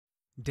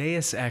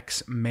Deus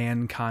Ex: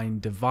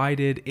 Mankind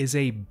Divided is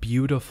a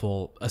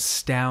beautiful,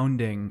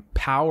 astounding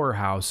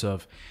powerhouse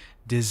of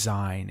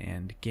design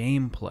and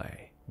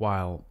gameplay,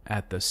 while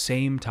at the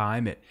same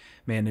time it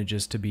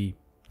manages to be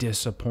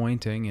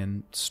disappointing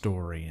in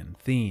story and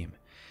theme.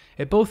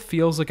 It both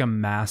feels like a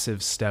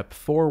massive step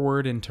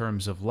forward in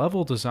terms of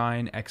level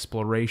design,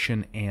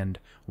 exploration, and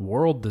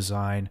world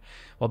design,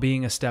 while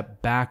being a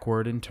step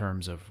backward in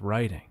terms of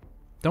writing.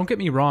 Don't get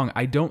me wrong,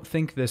 I don't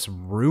think this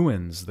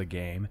ruins the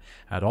game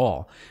at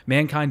all.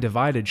 Mankind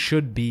Divided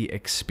should be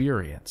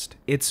experienced.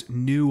 Its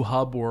new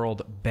hub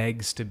world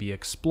begs to be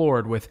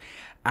explored, with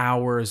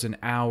hours and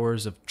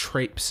hours of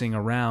traipsing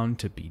around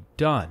to be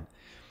done.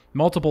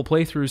 Multiple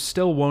playthroughs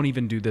still won't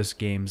even do this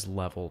game's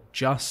level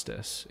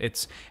justice.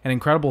 It's an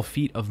incredible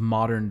feat of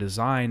modern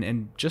design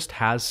and just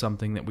has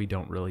something that we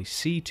don't really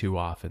see too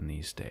often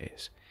these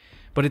days.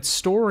 But its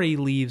story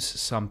leaves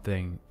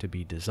something to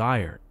be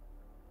desired.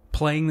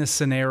 Playing this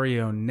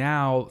scenario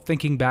now,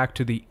 thinking back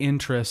to the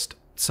interest,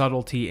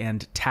 subtlety,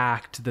 and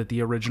tact that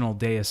the original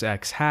Deus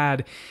Ex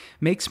had,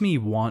 makes me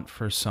want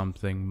for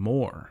something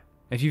more.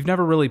 If you've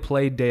never really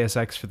played Deus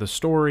Ex for the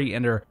story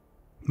and are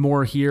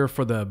more here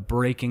for the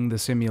breaking the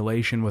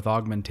simulation with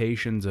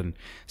augmentations and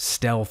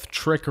stealth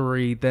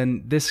trickery,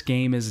 then this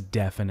game is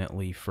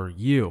definitely for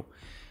you.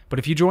 But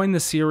if you joined the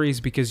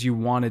series because you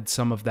wanted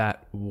some of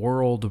that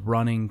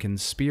world-running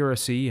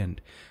conspiracy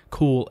and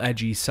cool,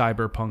 edgy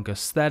cyberpunk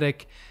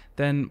aesthetic,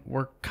 then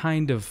we're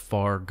kind of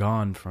far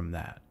gone from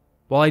that.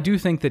 While I do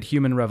think that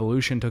Human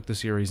Revolution took the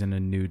series in a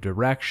new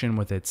direction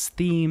with its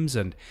themes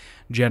and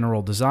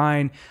general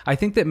design, I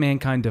think that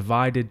Mankind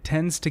Divided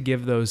tends to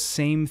give those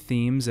same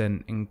themes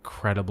an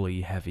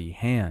incredibly heavy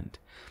hand.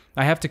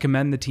 I have to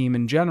commend the team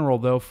in general,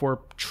 though,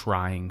 for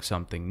trying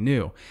something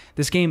new.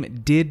 This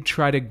game did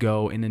try to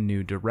go in a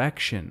new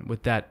direction,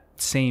 with that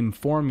same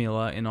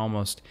formula in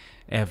almost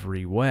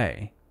every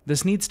way.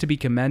 This needs to be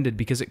commended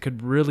because it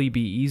could really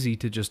be easy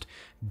to just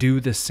do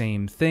the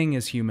same thing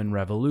as Human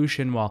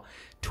Revolution while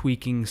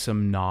tweaking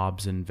some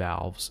knobs and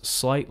valves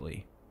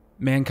slightly.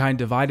 Mankind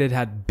Divided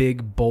had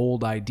big,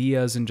 bold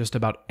ideas in just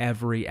about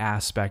every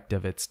aspect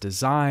of its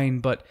design,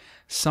 but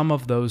some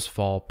of those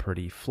fall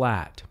pretty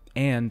flat,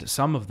 and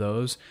some of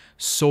those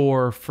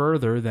soar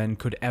further than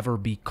could ever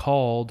be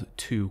called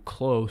too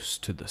close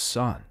to the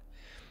sun.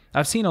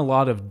 I've seen a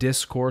lot of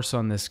discourse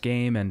on this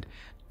game, and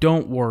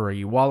don't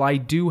worry, while I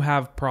do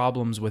have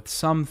problems with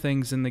some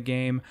things in the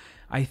game,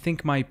 I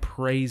think my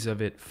praise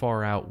of it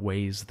far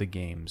outweighs the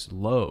game's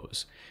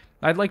lows.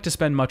 I'd like to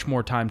spend much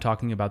more time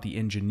talking about the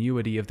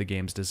ingenuity of the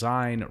game's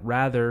design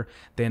rather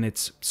than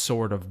its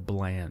sort of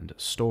bland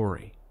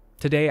story.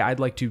 Today, I'd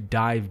like to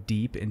dive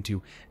deep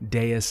into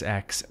Deus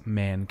Ex: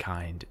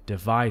 Mankind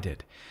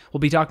Divided. We'll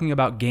be talking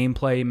about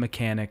gameplay,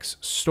 mechanics,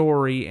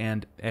 story,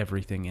 and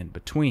everything in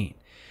between.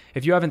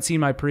 If you haven't seen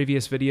my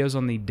previous videos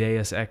on the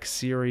Deus Ex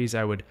series,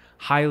 I would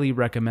highly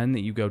recommend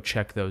that you go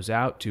check those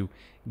out to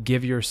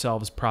give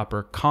yourselves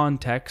proper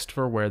context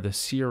for where the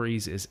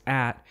series is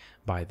at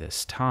by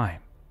this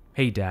time.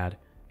 Hey Dad,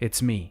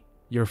 it's me,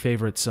 your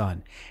favorite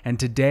son, and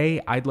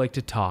today I'd like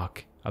to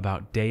talk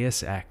about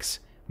Deus Ex: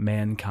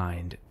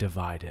 Mankind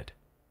Divided.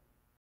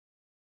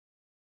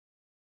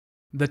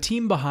 The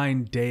team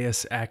behind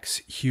Deus Ex: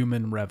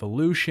 Human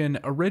Revolution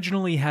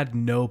originally had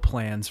no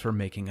plans for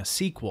making a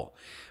sequel,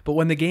 but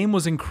when the game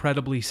was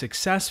incredibly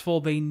successful,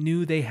 they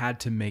knew they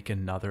had to make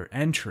another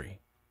entry.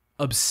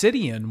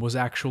 Obsidian was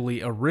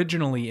actually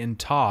originally in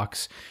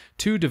talks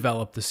to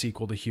develop the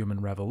sequel to Human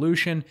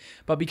Revolution,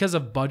 but because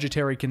of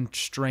budgetary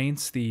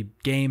constraints, the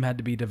game had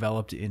to be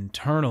developed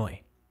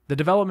internally. The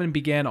development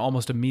began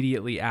almost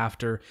immediately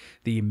after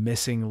the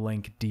Missing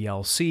Link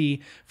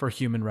DLC for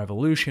Human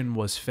Revolution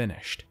was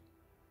finished.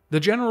 The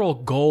general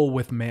goal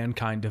with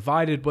Mankind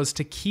Divided was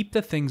to keep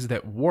the things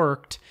that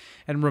worked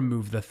and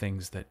remove the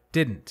things that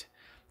didn't.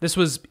 This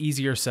was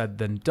easier said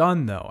than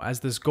done, though,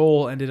 as this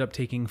goal ended up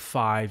taking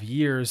 5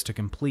 years to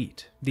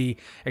complete. The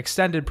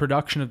extended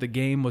production of the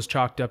game was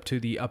chalked up to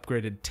the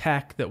upgraded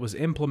tech that was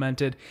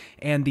implemented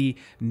and the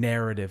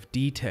narrative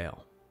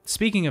detail.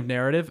 Speaking of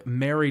narrative,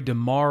 Mary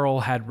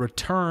DeMarle had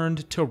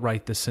returned to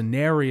write the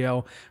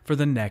scenario for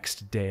the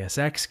next Deus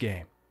Ex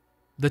game.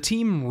 The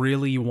team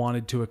really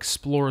wanted to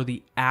explore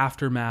the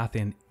aftermath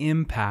and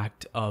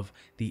impact of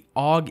the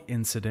AUG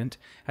incident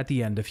at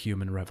the end of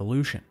Human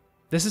Revolution.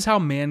 This is how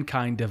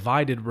Mankind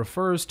Divided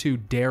refers to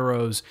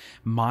Darrow's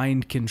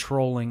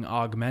mind-controlling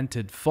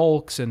augmented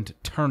folks and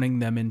turning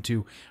them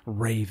into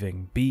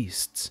raving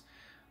beasts.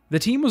 The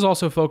team was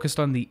also focused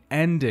on the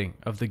ending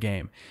of the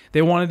game.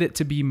 They wanted it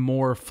to be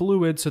more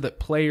fluid so that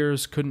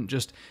players couldn't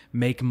just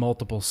make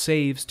multiple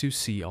saves to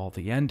see all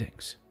the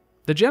endings.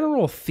 The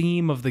general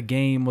theme of the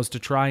game was to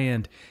try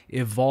and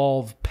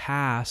evolve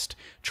past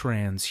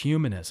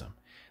transhumanism.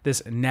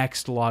 This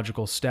next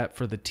logical step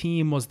for the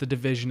team was the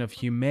division of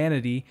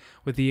humanity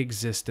with the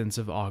existence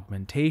of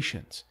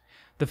augmentations.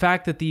 The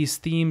fact that these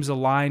themes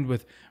aligned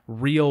with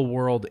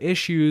real-world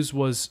issues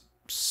was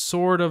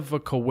sort of a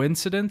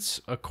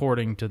coincidence,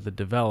 according to the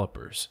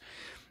developers.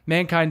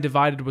 Mankind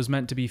Divided was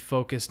meant to be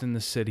focused in the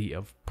city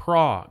of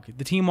Prague.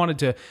 The team wanted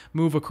to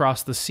move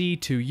across the sea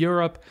to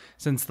Europe,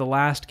 since the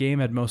last game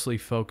had mostly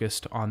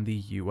focused on the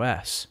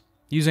US.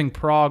 Using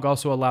Prague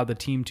also allowed the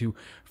team to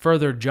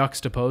further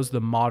juxtapose the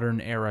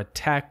modern era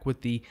tech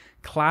with the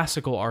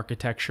classical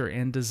architecture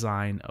and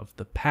design of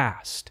the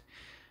past.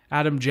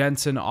 Adam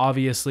Jensen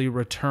obviously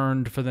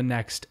returned for the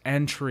next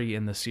entry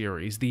in the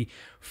series, the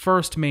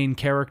first main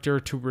character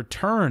to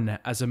return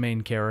as a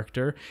main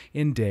character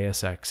in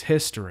Deus Ex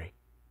history.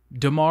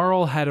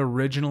 DeMarle had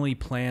originally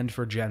planned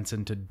for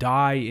Jensen to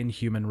die in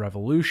Human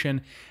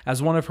Revolution,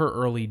 as one of her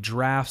early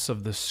drafts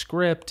of the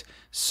script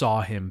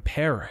saw him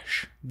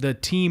perish. The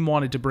team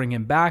wanted to bring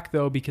him back,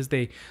 though, because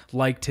they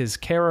liked his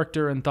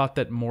character and thought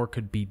that more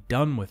could be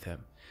done with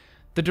him.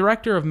 The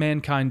director of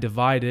Mankind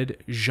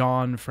Divided,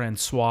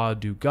 Jean-Francois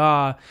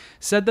Dugas,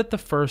 said that the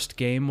first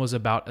game was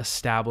about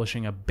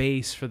establishing a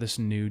base for this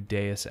new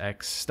Deus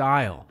Ex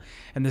style,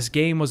 and this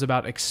game was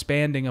about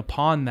expanding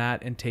upon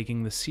that and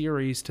taking the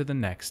series to the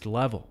next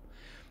level.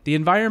 The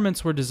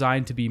environments were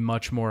designed to be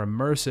much more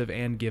immersive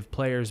and give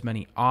players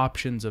many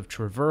options of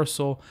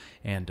traversal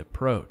and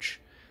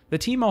approach. The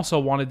team also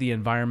wanted the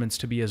environments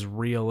to be as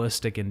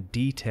realistic and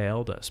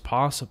detailed as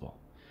possible.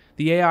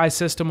 The AI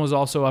system was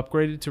also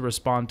upgraded to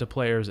respond to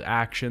players'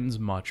 actions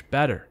much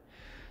better.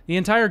 The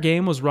entire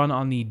game was run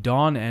on the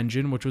Dawn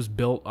engine, which was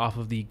built off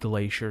of the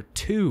Glacier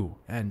 2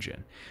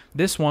 engine.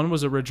 This one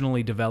was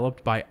originally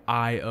developed by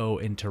IO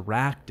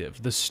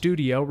Interactive, the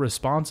studio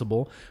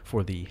responsible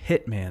for the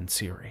Hitman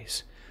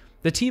series.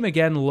 The team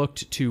again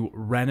looked to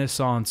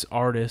Renaissance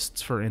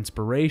artists for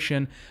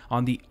inspiration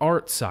on the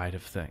art side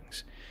of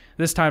things.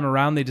 This time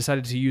around, they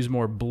decided to use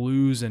more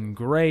blues and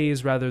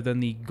grays rather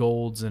than the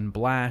golds and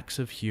blacks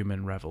of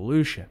Human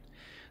Revolution.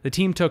 The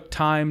team took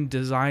time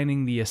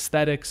designing the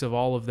aesthetics of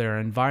all of their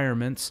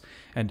environments,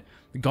 and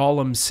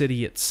Gollum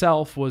City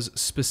itself was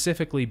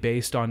specifically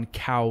based on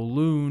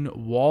Kowloon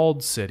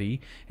Walled City,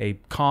 a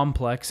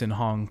complex in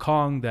Hong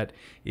Kong that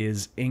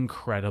is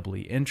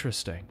incredibly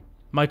interesting.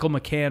 Michael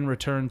McCann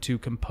returned to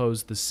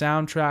compose the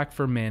soundtrack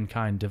for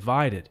Mankind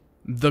Divided.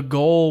 The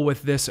goal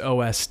with this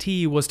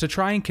OST was to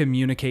try and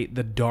communicate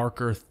the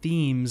darker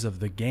themes of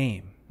the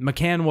game.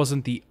 McCann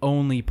wasn't the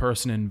only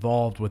person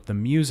involved with the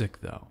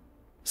music, though.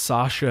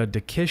 Sasha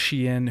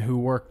Dakishian, who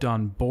worked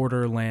on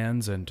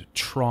Borderlands and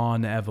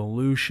Tron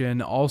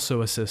Evolution,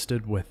 also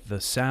assisted with the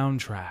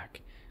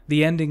soundtrack.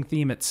 The ending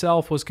theme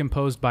itself was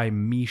composed by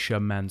Misha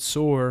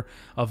Mansour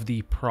of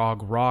the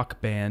prog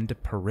rock band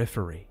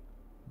Periphery.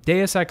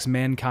 Deus Ex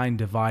Mankind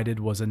Divided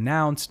was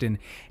announced in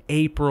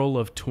April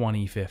of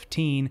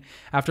 2015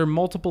 after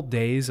multiple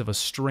days of a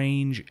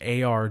strange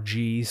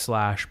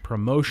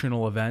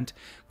ARG/promotional event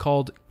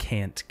called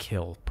Can't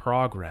Kill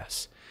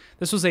Progress.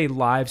 This was a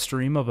live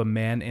stream of a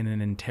man in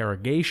an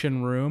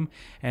interrogation room,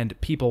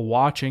 and people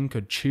watching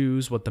could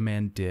choose what the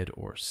man did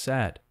or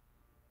said.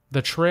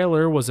 The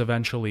trailer was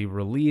eventually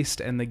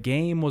released, and the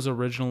game was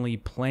originally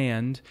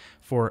planned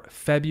for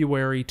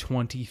February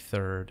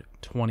 23rd,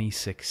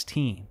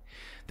 2016.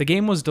 The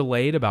game was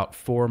delayed about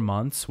 4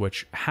 months,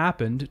 which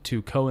happened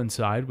to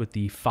coincide with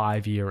the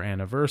 5-year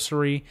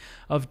anniversary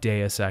of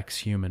Deus Ex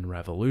Human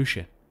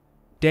Revolution.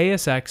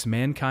 Deus Ex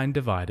Mankind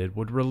Divided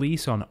would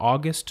release on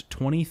August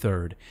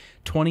 23rd,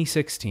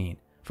 2016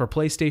 for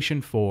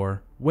PlayStation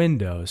 4,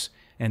 Windows,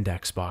 and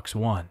Xbox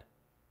One.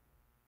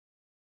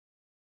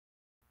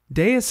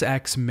 Deus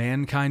Ex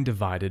Mankind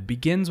Divided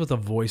begins with a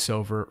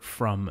voiceover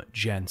from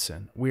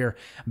Jensen. We're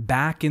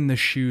back in the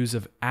shoes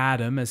of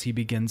Adam as he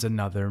begins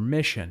another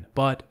mission,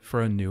 but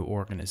for a new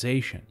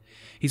organization.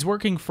 He's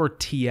working for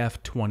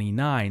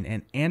TF-29,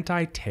 an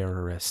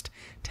anti-terrorist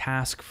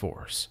task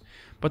force.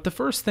 But the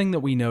first thing that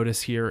we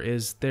notice here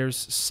is there's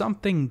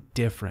something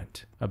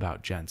different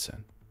about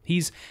Jensen.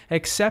 He's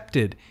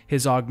accepted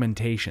his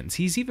augmentations.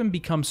 He's even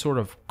become sort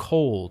of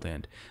cold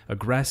and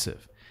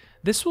aggressive.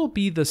 This will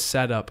be the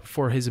setup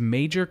for his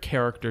major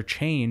character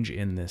change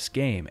in this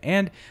game,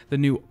 and the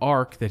new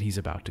arc that he's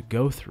about to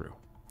go through.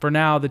 For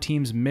now, the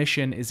team's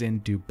mission is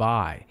in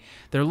Dubai.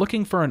 They're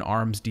looking for an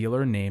arms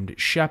dealer named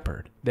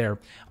Shepard. Their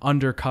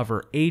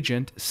undercover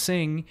agent,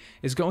 Singh,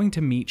 is going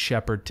to meet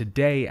Shepard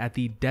today at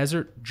the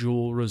Desert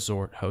Jewel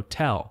Resort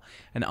Hotel,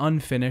 an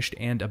unfinished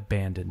and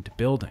abandoned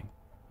building.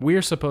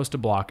 We're supposed to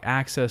block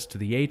access to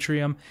the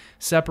atrium,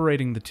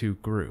 separating the two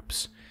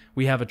groups.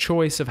 We have a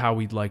choice of how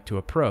we'd like to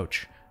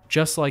approach.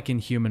 Just like in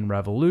Human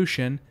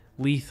Revolution,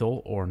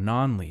 lethal or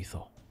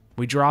non-lethal.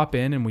 We drop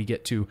in and we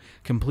get to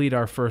complete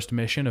our first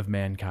mission of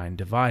Mankind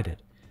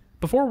Divided.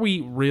 Before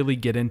we really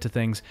get into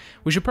things,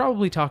 we should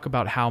probably talk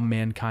about how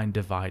Mankind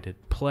Divided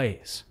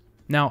plays.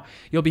 Now,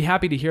 you'll be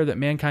happy to hear that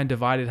Mankind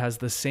Divided has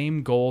the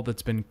same goal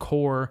that's been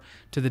core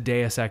to the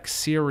Deus Ex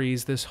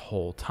series this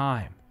whole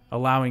time.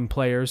 Allowing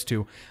players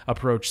to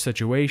approach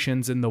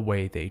situations in the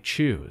way they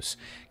choose,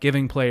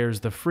 giving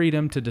players the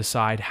freedom to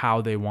decide how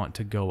they want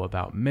to go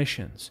about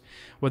missions,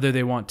 whether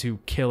they want to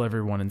kill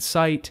everyone in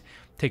sight,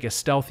 take a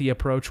stealthy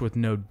approach with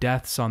no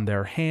deaths on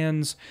their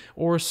hands,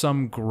 or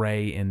some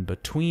gray in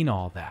between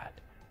all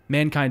that.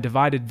 Mankind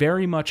Divided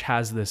very much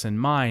has this in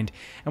mind,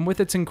 and with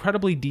its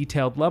incredibly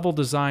detailed level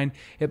design,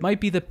 it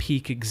might be the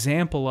peak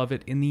example of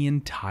it in the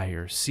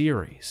entire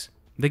series.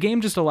 The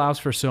game just allows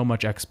for so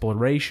much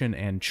exploration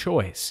and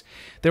choice.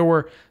 There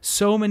were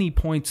so many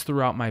points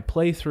throughout my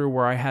playthrough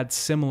where I had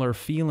similar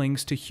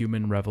feelings to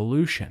Human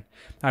Revolution.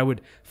 I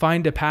would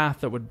find a path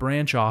that would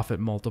branch off at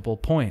multiple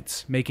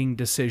points, making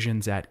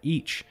decisions at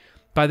each.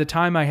 By the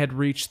time I had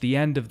reached the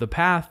end of the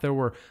path, there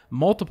were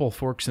multiple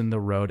forks in the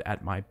road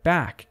at my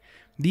back.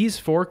 These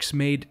forks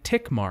made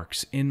tick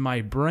marks in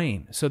my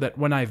brain, so that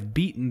when I've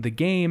beaten the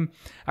game,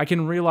 I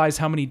can realize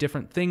how many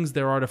different things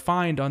there are to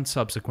find on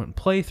subsequent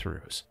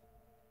playthroughs.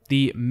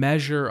 The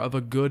measure of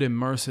a good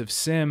immersive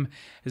sim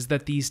is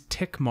that these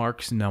tick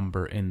marks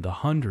number in the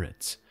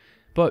hundreds.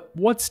 But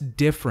what's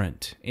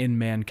different in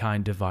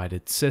Mankind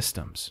Divided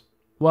systems?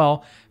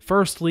 Well,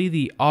 firstly,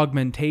 the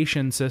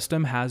augmentation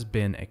system has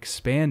been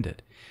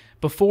expanded.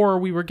 Before,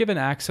 we were given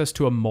access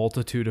to a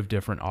multitude of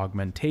different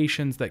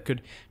augmentations that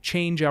could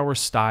change our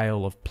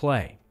style of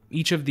play.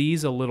 Each of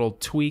these a little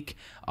tweak,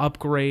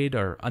 upgrade,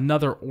 or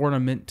another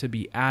ornament to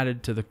be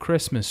added to the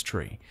Christmas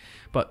tree,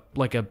 but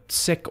like a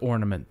sick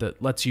ornament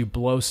that lets you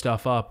blow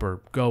stuff up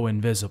or go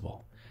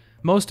invisible.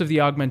 Most of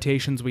the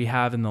augmentations we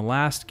have in the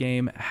last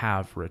game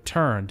have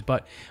returned,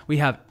 but we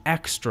have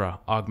extra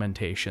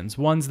augmentations,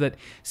 ones that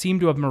seem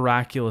to have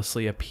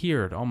miraculously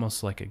appeared,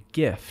 almost like a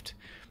gift.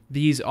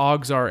 These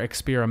augs are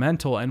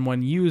experimental and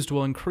when used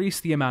will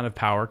increase the amount of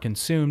power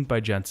consumed by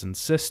Jensen's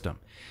system,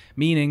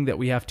 meaning that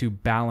we have to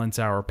balance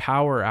our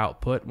power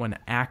output when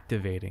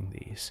activating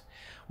these.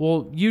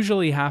 We'll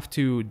usually have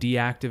to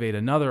deactivate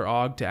another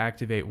aug to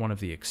activate one of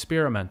the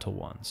experimental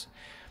ones.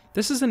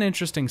 This is an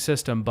interesting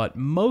system, but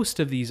most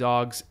of these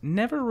augs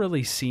never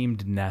really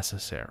seemed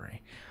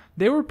necessary.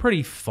 They were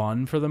pretty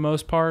fun for the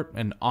most part,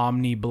 an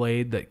Omni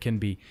Blade that can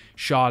be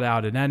shot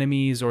out at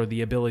enemies or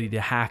the ability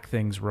to hack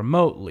things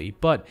remotely,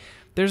 but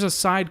there's a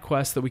side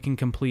quest that we can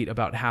complete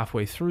about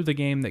halfway through the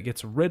game that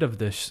gets rid of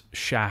this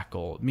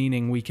shackle,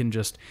 meaning we can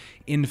just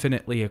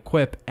infinitely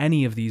equip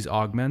any of these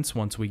augments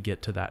once we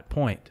get to that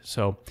point,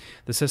 so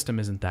the system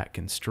isn't that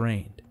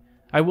constrained.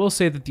 I will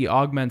say that the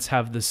augments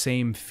have the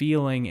same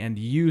feeling and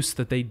use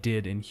that they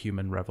did in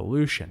Human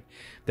Revolution.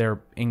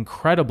 They're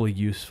incredibly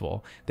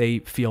useful, they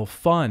feel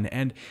fun,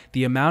 and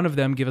the amount of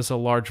them give us a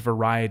large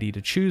variety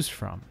to choose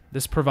from.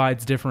 This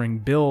provides differing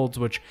builds,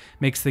 which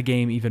makes the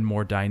game even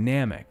more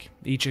dynamic.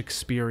 Each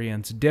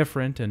experience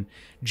different, and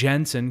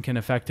Jensen can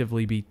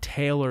effectively be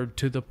tailored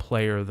to the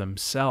player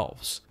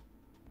themselves.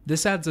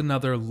 This adds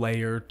another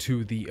layer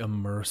to the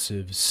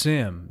immersive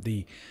sim.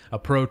 The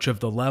approach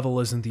of the level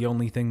isn't the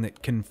only thing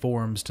that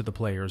conforms to the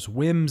player's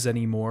whims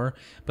anymore,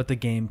 but the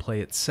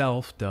gameplay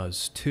itself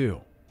does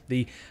too.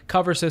 The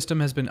cover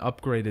system has been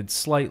upgraded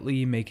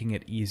slightly, making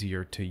it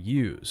easier to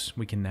use.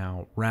 We can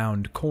now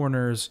round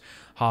corners,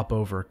 hop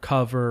over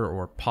cover,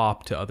 or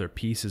pop to other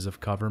pieces of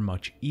cover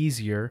much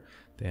easier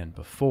than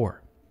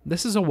before.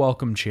 This is a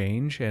welcome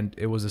change, and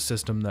it was a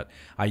system that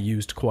I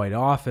used quite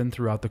often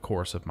throughout the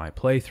course of my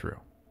playthrough.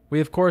 We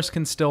of course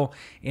can still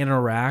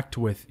interact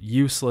with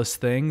useless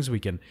things, we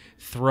can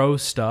throw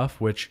stuff,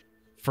 which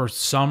for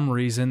some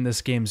reason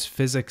this game's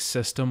physics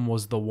system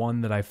was the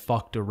one that I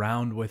fucked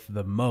around with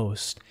the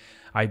most.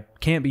 I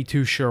can't be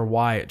too sure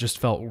why, it just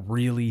felt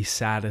really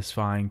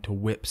satisfying to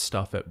whip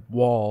stuff at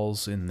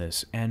walls in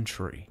this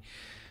entry.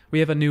 We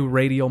have a new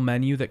radial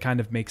menu that kind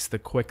of makes the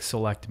quick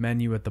select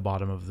menu at the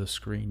bottom of the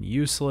screen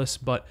useless,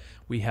 but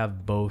we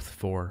have both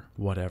for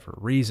whatever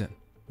reason.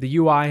 The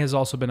UI has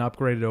also been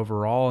upgraded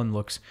overall and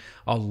looks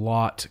a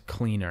lot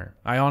cleaner.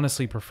 I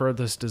honestly prefer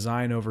this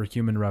design over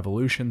Human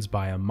Revolution's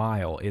by a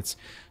mile. It's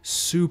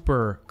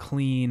super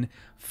clean,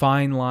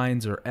 fine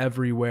lines are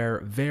everywhere,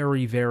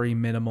 very, very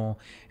minimal,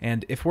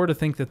 and if we're to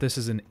think that this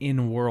is an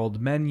in-world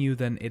menu,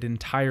 then it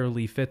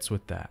entirely fits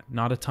with that.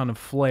 Not a ton of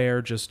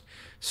flair, just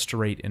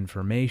straight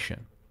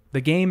information.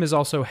 The game is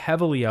also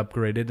heavily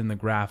upgraded in the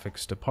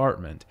graphics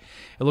department.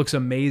 It looks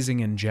amazing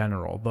in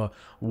general. The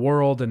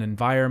world and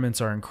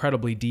environments are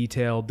incredibly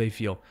detailed, they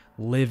feel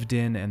lived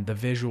in, and the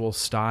visual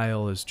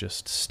style is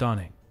just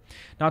stunning.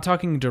 Not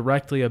talking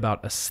directly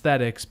about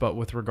aesthetics, but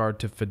with regard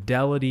to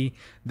fidelity,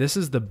 this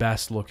is the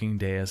best looking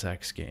Deus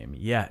Ex game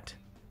yet.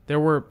 There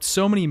were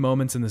so many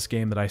moments in this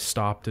game that I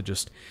stopped to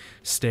just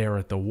stare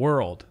at the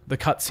world. The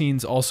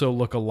cutscenes also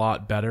look a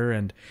lot better,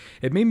 and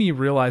it made me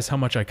realize how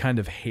much I kind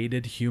of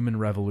hated Human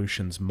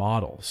Revolution's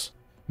models.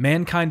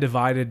 Mankind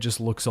Divided just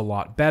looks a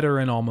lot better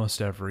in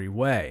almost every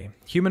way.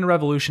 Human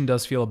Revolution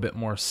does feel a bit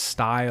more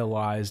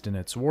stylized in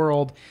its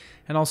world,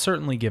 and I'll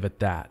certainly give it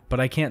that, but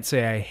I can't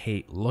say I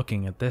hate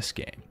looking at this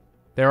game.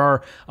 There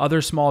are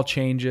other small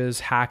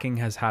changes. Hacking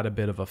has had a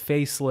bit of a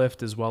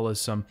facelift, as well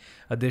as some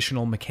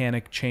additional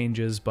mechanic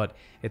changes, but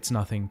it's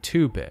nothing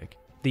too big.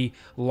 The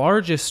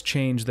largest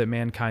change that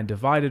Mankind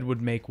Divided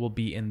would make will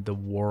be in the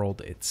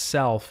world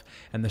itself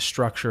and the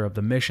structure of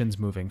the missions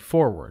moving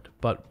forward,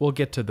 but we'll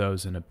get to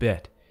those in a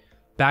bit.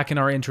 Back in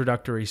our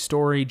introductory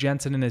story,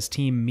 Jensen and his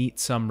team meet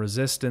some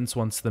resistance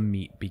once the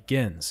meet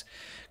begins.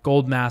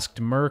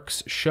 Gold-masked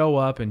mercs show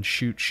up and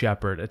shoot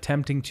Shepard,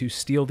 attempting to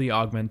steal the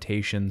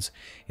augmentations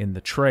in the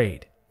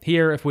trade.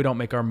 Here, if we don't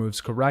make our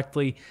moves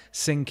correctly,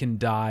 Singh can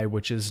die,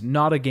 which is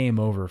not a game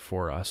over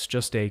for us,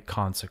 just a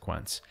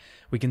consequence.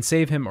 We can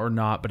save him or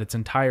not, but it's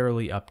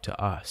entirely up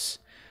to us.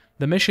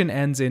 The mission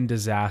ends in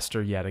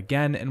disaster yet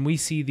again, and we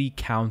see the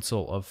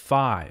Council of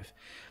Five.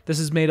 This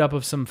is made up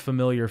of some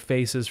familiar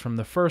faces from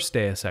the first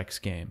Deus Ex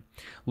game.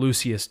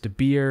 Lucius De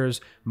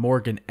Beers,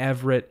 Morgan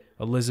Everett,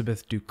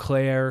 Elizabeth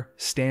Duclair,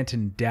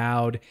 Stanton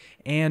Dowd,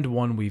 and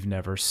one we've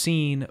never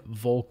seen,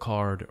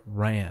 Volkard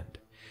Rand.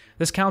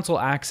 This council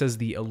acts as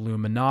the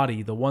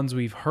Illuminati, the ones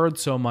we've heard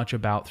so much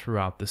about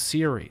throughout the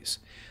series.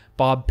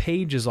 Bob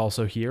Page is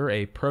also here,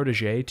 a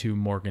protege to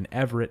Morgan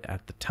Everett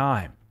at the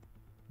time.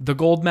 The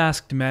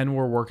gold-masked men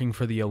were working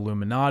for the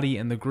Illuminati,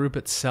 and the group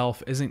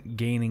itself isn't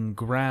gaining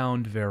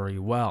ground very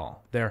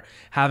well. They're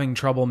having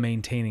trouble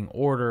maintaining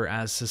order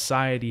as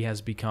society has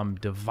become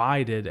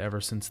divided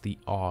ever since the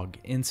AUG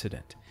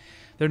incident.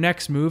 Their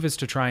next move is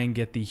to try and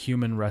get the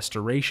Human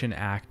Restoration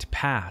Act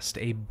passed,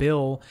 a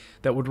bill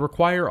that would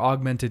require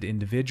augmented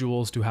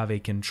individuals to have a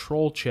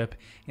control chip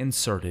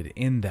inserted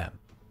in them.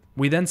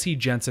 We then see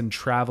Jensen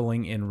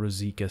traveling in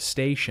Ruzicka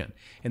Station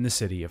in the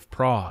city of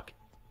Prague.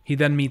 He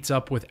then meets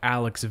up with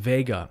Alex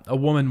Vega, a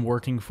woman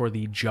working for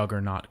the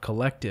Juggernaut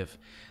Collective.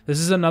 This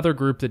is another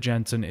group that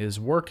Jensen is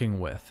working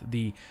with.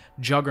 The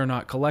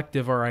Juggernaut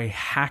Collective are a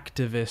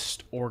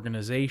hacktivist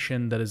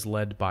organization that is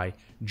led by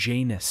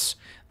Janus,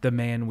 the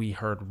man we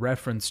heard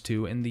reference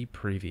to in the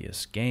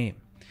previous game.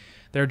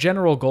 Their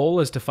general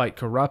goal is to fight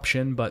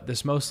corruption, but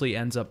this mostly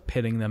ends up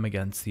pitting them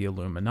against the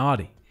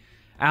Illuminati.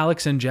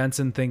 Alex and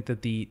Jensen think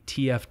that the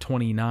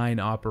TF-29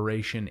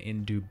 operation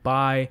in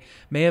Dubai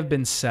may have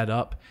been set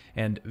up,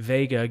 and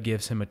Vega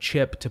gives him a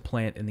chip to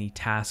plant in the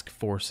task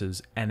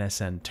force's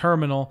NSN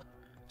terminal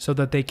so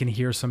that they can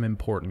hear some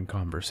important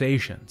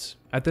conversations.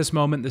 At this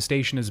moment, the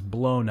station is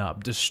blown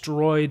up,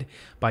 destroyed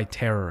by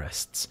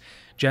terrorists.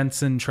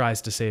 Jensen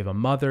tries to save a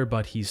mother,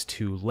 but he's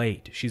too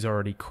late. She's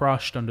already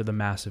crushed under the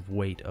massive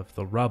weight of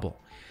the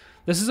rubble.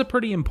 This is a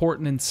pretty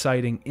important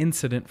inciting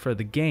incident for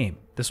the game.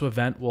 This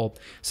event will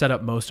set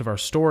up most of our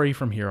story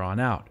from here on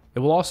out. It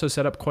will also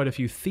set up quite a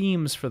few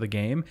themes for the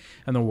game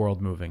and the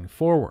world moving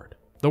forward.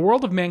 The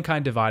world of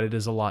Mankind Divided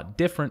is a lot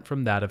different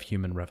from that of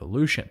Human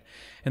Revolution.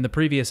 In the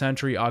previous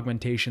entry,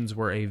 augmentations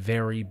were a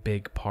very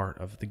big part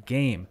of the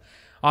game.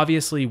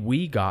 Obviously,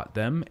 we got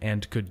them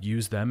and could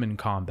use them in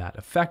combat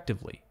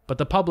effectively, but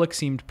the public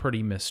seemed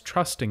pretty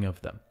mistrusting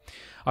of them.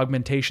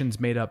 Augmentations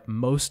made up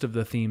most of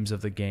the themes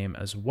of the game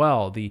as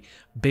well, the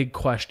big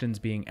questions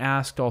being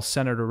asked all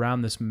centered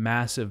around this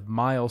massive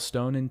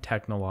milestone in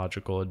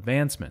technological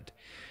advancement.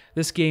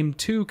 This game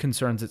too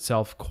concerns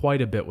itself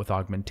quite a bit with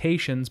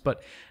augmentations,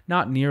 but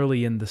not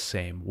nearly in the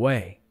same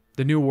way.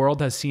 The New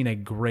World has seen a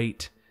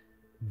great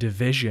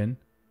division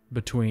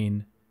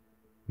between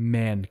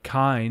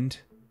mankind.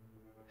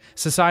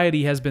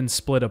 Society has been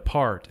split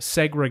apart,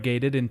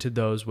 segregated into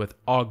those with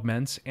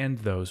augments and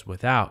those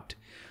without.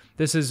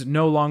 This is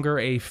no longer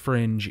a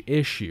fringe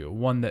issue,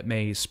 one that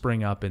may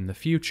spring up in the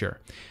future.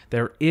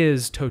 There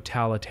is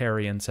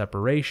totalitarian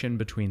separation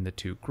between the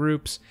two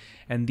groups,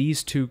 and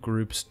these two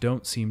groups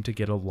don't seem to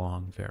get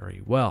along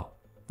very well.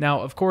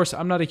 Now, of course,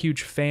 I'm not a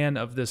huge fan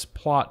of this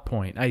plot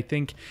point. I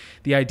think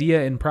the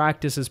idea in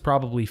practice is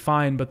probably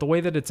fine, but the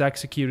way that it's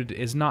executed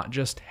is not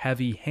just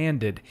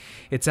heavy-handed.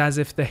 It's as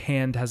if the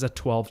hand has a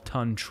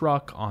 12-ton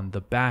truck on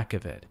the back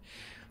of it.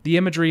 The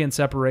imagery and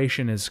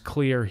separation is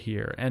clear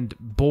here, and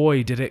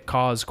boy did it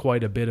cause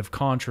quite a bit of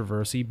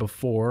controversy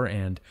before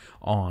and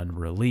on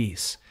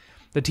release.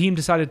 The team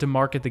decided to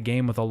market the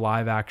game with a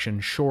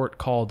live-action short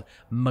called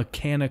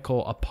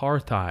Mechanical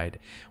Apartheid,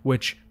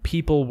 which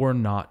people were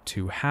not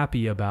too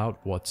happy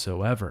about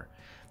whatsoever.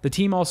 The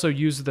team also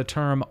used the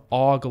term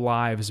AUG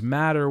Lives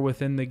Matter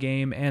within the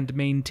game and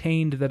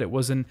maintained that it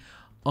was an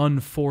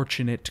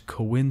unfortunate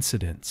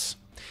coincidence.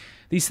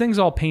 These things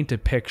all paint a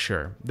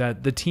picture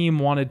that the team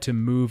wanted to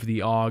move the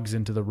AUGs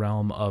into the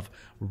realm of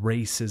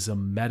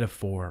racism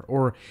metaphor,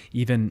 or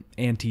even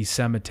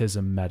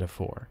anti-Semitism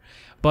metaphor.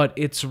 But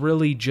it's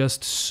really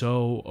just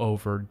so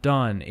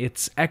overdone.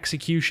 Its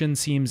execution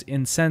seems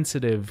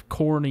insensitive,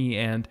 corny,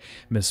 and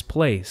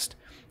misplaced.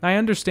 I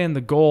understand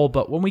the goal,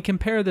 but when we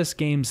compare this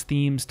game's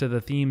themes to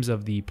the themes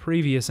of the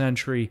previous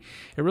entry,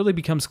 it really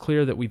becomes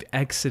clear that we've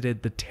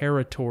exited the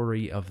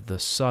territory of the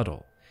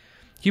subtle.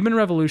 Human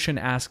Revolution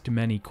asked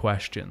many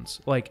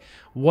questions, like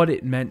what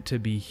it meant to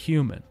be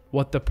human,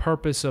 what the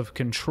purpose of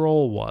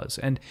control was,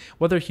 and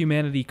whether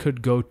humanity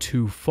could go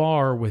too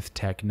far with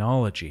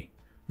technology.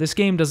 This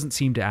game doesn't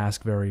seem to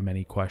ask very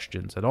many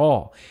questions at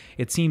all.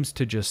 It seems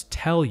to just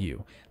tell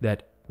you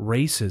that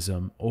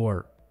racism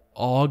or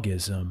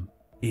augism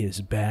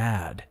is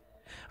bad.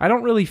 I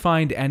don't really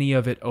find any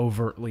of it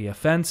overtly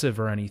offensive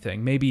or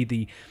anything. Maybe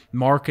the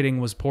marketing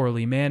was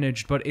poorly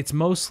managed, but it's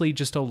mostly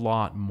just a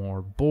lot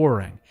more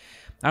boring.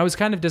 I was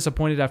kind of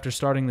disappointed after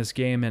starting this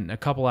game, and a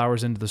couple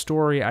hours into the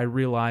story, I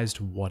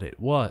realized what it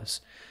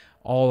was.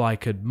 All I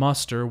could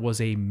muster was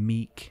a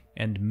meek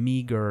and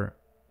meager,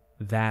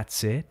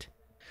 "That's it?"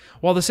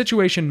 While the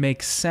situation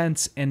makes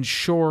sense, and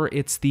sure,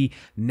 it's the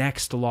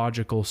next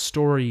logical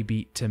story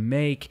beat to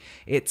make,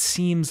 it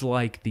seems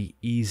like the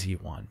easy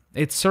one.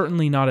 It's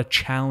certainly not a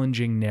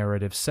challenging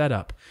narrative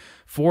setup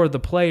for the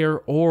player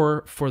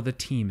or for the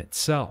team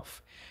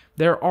itself.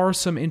 There are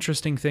some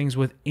interesting things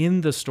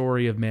within the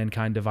story of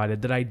Mankind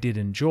Divided that I did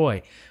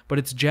enjoy, but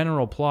its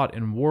general plot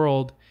and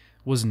world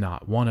was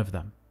not one of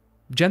them.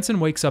 Jensen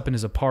wakes up in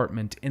his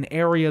apartment, an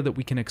area that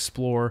we can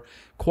explore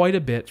quite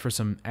a bit for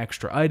some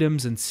extra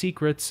items and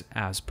secrets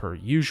as per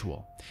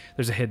usual.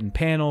 There's a hidden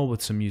panel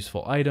with some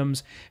useful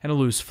items and a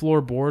loose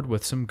floorboard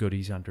with some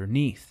goodies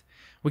underneath.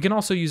 We can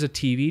also use a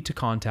TV to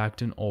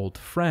contact an old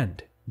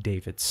friend,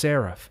 David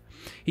Seraph.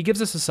 He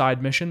gives us a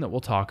side mission that we'll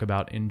talk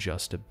about in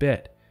just a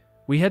bit.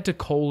 We head to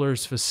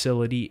Kohler's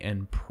facility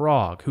in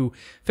Prague, who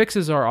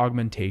fixes our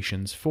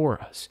augmentations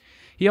for us.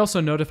 He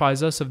also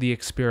notifies us of the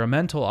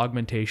experimental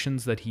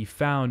augmentations that he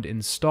found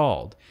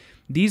installed.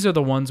 These are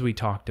the ones we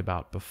talked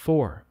about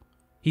before.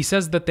 He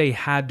says that they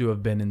had to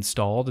have been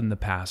installed in the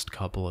past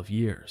couple of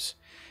years.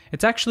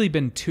 It's actually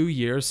been 2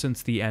 years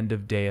since the end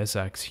of Deus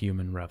Ex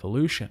Human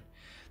Revolution.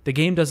 The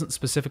game doesn't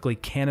specifically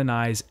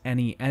canonize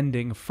any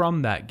ending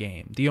from that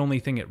game. The only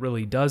thing it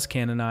really does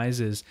canonize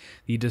is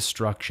the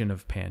destruction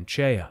of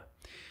Panchaea.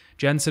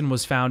 Jensen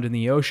was found in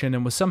the ocean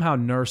and was somehow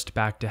nursed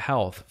back to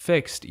health,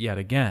 fixed yet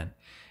again.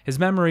 His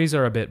memories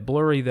are a bit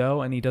blurry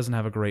though, and he doesn't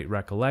have a great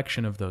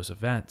recollection of those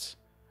events.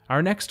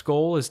 Our next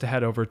goal is to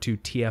head over to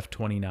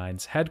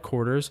TF-29's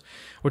headquarters,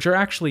 which are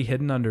actually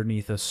hidden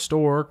underneath a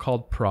store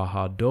called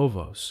Praha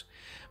Dovos.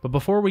 But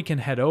before we can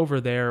head over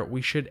there,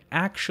 we should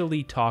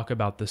actually talk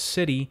about the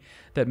city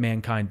that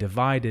Mankind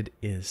Divided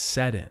is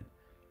set in.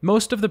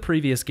 Most of the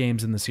previous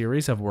games in the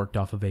series have worked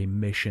off of a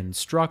mission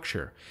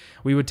structure.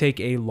 We would take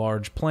a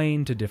large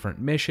plane to different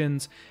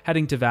missions,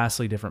 heading to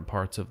vastly different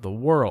parts of the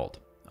world.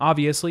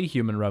 Obviously,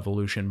 Human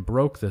Revolution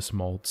broke this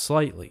mold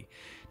slightly.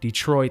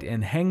 Detroit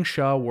and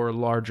Hengsha were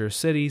larger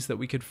cities that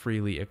we could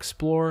freely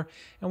explore,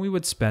 and we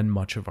would spend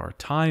much of our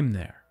time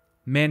there.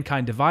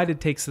 Mankind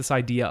Divided takes this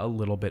idea a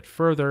little bit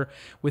further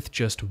with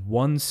just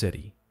one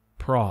city,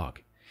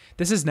 Prague.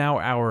 This is now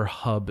our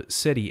hub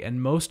city,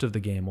 and most of the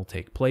game will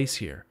take place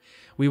here.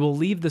 We will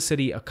leave the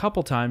city a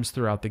couple times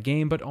throughout the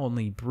game, but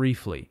only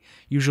briefly,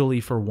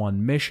 usually for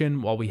one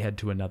mission while we head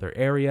to another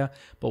area,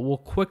 but we'll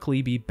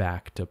quickly be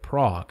back to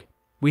Prague.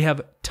 We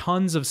have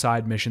tons of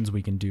side missions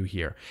we can do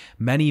here,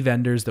 many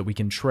vendors that we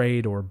can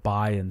trade or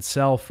buy and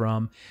sell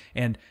from,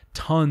 and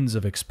tons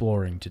of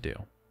exploring to do.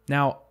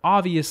 Now,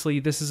 obviously,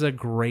 this is a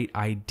great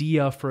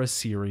idea for a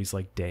series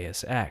like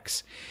Deus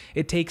Ex.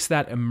 It takes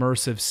that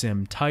immersive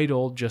sim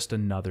title just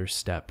another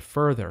step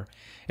further.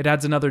 It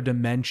adds another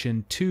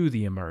dimension to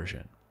the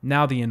immersion.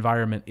 Now the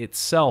environment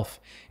itself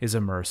is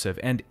immersive,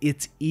 and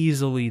it's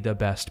easily the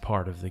best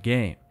part of the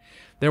game.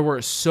 There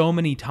were so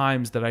many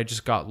times that I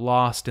just got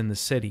lost in the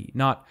city.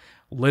 Not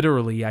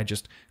literally, I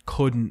just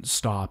couldn't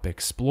stop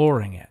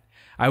exploring it.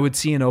 I would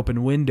see an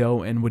open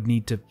window and would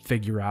need to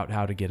figure out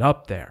how to get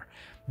up there.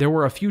 There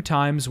were a few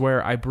times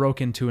where I broke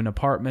into an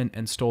apartment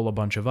and stole a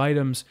bunch of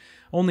items,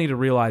 only to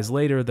realize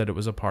later that it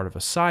was a part of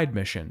a side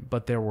mission,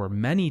 but there were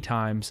many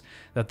times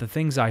that the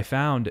things I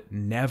found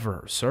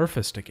never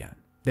surfaced again.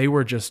 They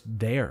were just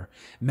there,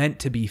 meant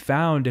to be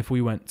found if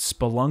we went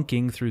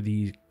spelunking through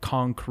the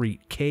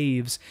concrete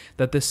caves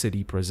that the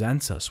city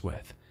presents us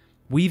with.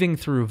 Weaving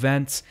through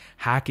vents,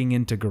 hacking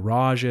into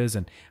garages,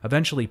 and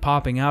eventually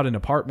popping out in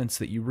apartments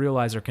that you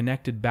realize are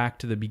connected back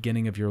to the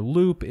beginning of your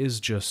loop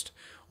is just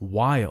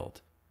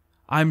wild.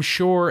 I'm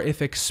sure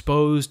if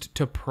exposed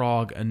to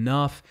Prague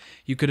enough,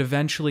 you could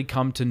eventually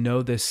come to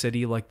know this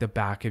city like the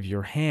back of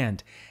your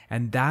hand,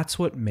 and that's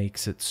what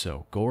makes it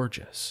so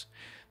gorgeous.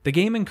 The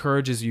game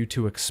encourages you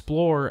to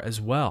explore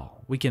as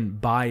well. We can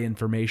buy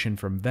information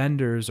from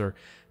vendors or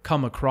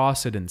come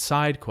across it in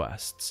side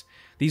quests.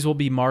 These will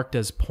be marked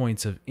as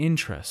points of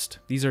interest.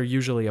 These are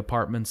usually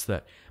apartments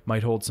that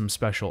might hold some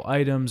special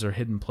items or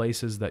hidden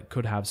places that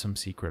could have some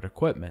secret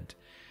equipment.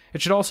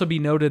 It should also be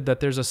noted that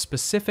there's a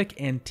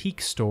specific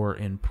antique store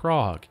in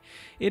Prague.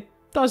 It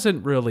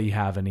doesn't really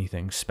have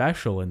anything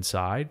special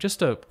inside,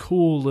 just a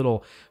cool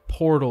little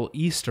portal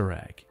Easter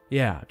egg.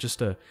 Yeah,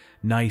 just a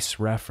nice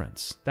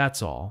reference,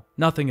 that's all.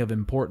 Nothing of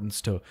importance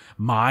to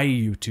my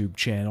YouTube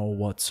channel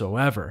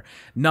whatsoever.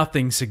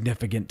 Nothing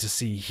significant to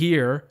see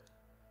here.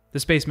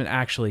 This basement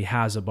actually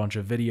has a bunch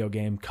of video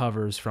game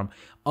covers from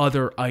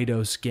other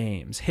Eidos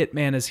games.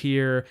 Hitman is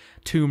here,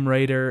 Tomb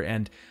Raider,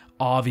 and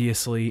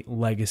obviously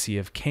Legacy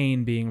of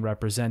Kain being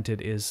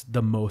represented is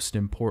the most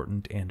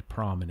important and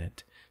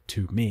prominent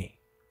to me.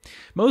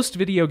 Most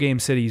video game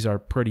cities are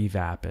pretty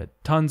vapid,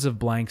 tons of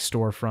blank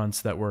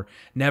storefronts that were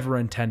never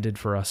intended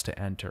for us to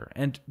enter.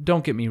 And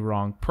don't get me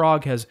wrong,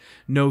 Prague has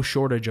no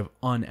shortage of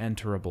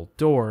unenterable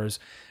doors,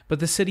 but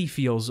the city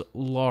feels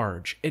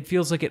large. It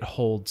feels like it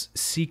holds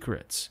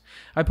secrets.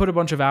 I put a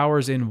bunch of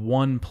hours in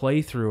one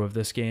playthrough of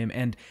this game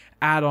and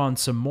add on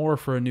some more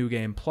for a New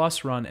Game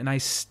Plus run, and I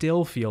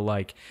still feel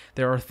like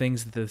there are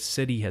things that the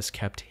city has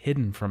kept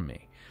hidden from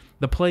me.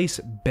 The place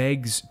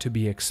begs to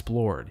be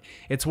explored.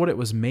 It's what it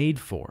was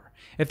made for.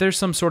 If there's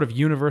some sort of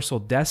universal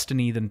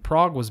destiny, then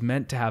Prague was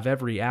meant to have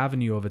every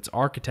avenue of its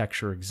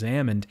architecture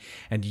examined,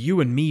 and you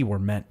and me were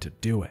meant to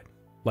do it.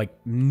 Like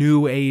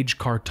New Age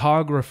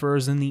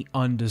cartographers in the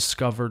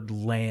undiscovered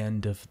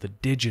land of the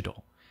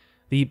digital.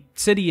 The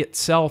city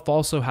itself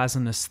also has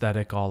an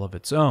aesthetic all of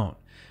its own.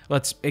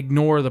 Let's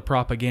ignore the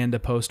propaganda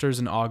posters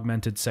and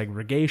augmented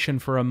segregation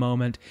for a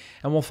moment,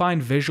 and we'll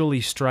find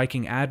visually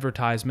striking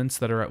advertisements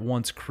that are at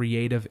once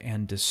creative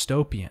and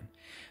dystopian.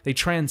 They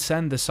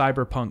transcend the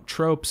cyberpunk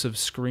tropes of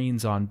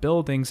screens on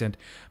buildings and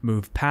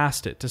move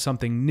past it to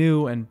something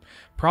new and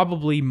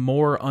probably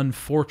more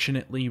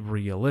unfortunately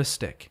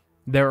realistic.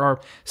 There are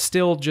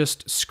still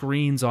just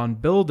screens on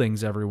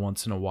buildings every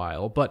once in a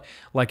while, but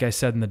like I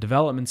said in the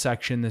development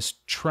section, this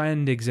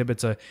trend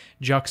exhibits a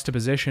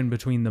juxtaposition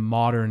between the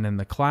modern and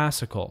the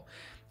classical.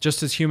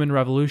 Just as Human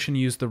Revolution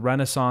used the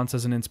Renaissance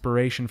as an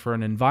inspiration for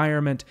an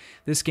environment,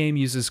 this game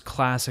uses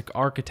classic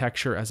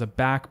architecture as a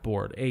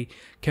backboard, a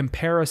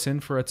comparison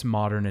for its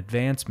modern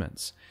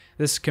advancements.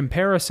 This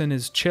comparison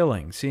is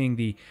chilling, seeing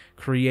the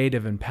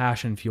creative and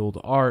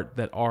passion-fueled art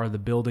that are the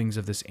buildings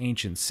of this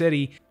ancient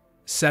city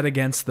set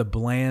against the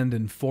bland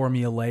and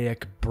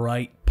formulaic,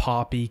 bright,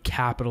 poppy,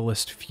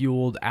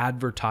 capitalist-fueled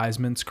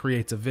advertisements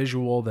creates a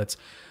visual that's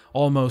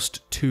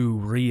almost too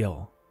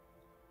real.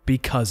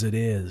 Because it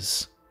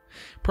is.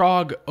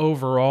 Prague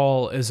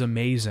overall is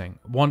amazing,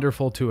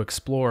 wonderful to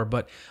explore,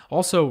 but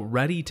also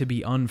ready to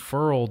be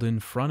unfurled in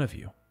front of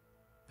you.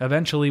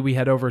 Eventually, we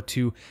head over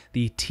to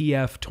the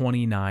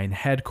TF-29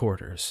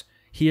 headquarters.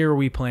 Here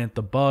we plant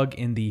the bug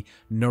in the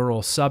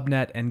neural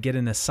subnet and get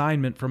an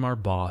assignment from our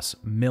boss,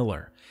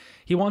 Miller.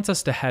 He wants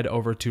us to head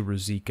over to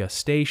Ruzicka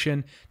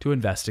Station to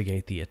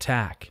investigate the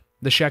attack.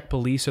 The Czech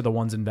police are the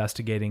ones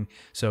investigating,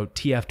 so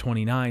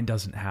TF-29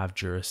 doesn't have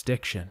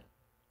jurisdiction.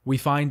 We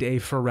find a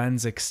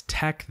forensics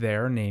tech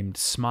there named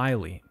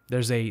Smiley.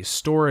 There's a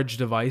storage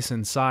device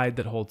inside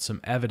that holds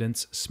some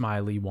evidence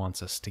Smiley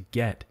wants us to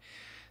get.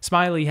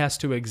 Smiley has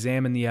to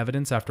examine the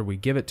evidence after we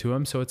give it to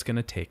him, so it's going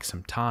to take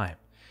some time.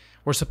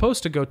 We're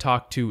supposed to go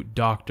talk to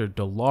Dr.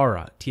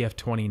 Delara,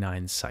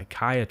 TF-29's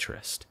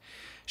psychiatrist.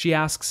 She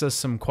asks us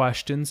some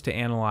questions to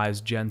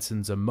analyze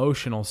Jensen's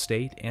emotional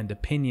state and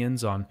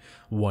opinions on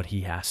what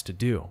he has to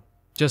do.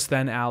 Just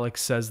then,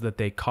 Alex says that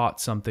they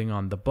caught something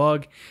on the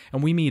bug,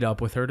 and we meet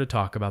up with her to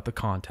talk about the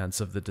contents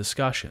of the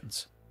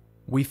discussions.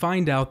 We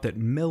find out that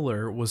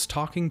Miller was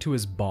talking to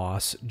his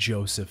boss,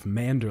 Joseph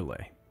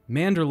Manderley.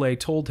 Manderley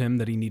told him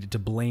that he needed to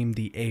blame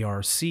the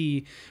ARC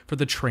for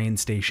the train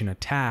station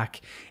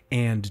attack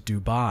and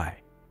Dubai.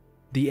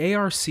 The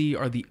ARC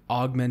are the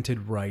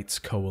Augmented Rights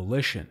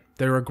Coalition.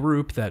 They're a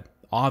group that,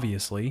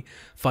 obviously,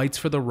 fights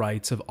for the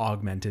rights of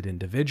augmented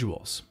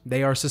individuals.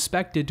 They are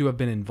suspected to have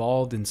been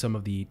involved in some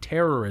of the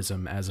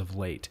terrorism as of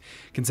late,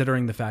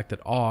 considering the fact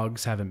that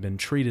AUGs haven't been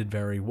treated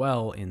very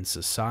well in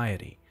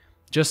society.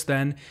 Just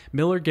then,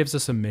 Miller gives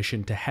us a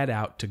mission to head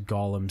out to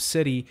Gollum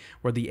City,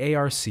 where the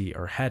ARC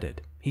are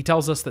headed. He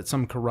tells us that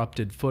some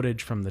corrupted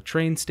footage from the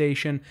train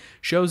station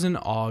shows an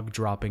AUG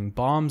dropping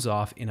bombs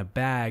off in a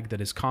bag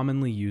that is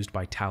commonly used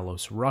by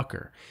Talos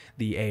Rucker,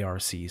 the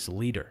ARC's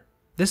leader.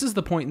 This is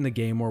the point in the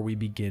game where we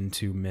begin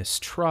to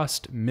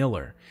mistrust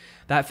Miller.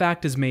 That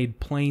fact is made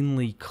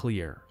plainly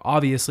clear.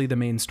 Obviously, the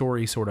main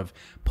story sort of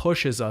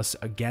pushes us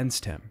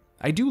against him.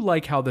 I do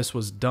like how this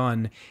was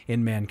done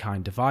in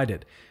Mankind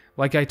Divided.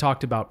 Like I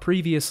talked about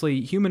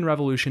previously, Human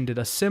Revolution did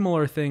a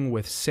similar thing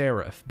with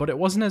Seraph, but it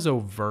wasn't as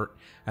overt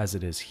as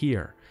it is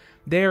here.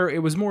 There,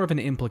 it was more of an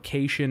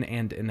implication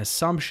and an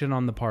assumption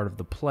on the part of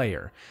the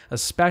player,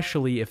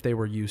 especially if they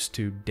were used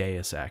to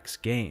Deus Ex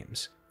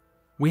games.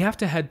 We have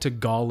to head to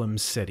Gollum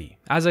City.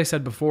 As I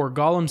said before,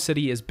 Gollum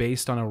City is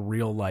based on a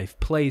real-life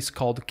place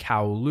called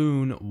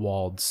Kowloon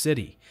Walled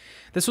City.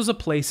 This was a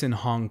place in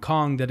Hong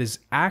Kong that is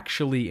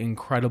actually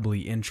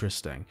incredibly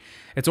interesting.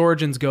 Its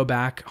origins go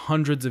back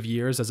hundreds of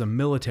years as a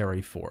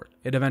military fort.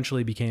 It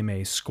eventually became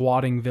a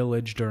squatting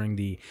village during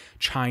the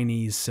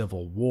Chinese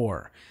Civil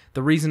War.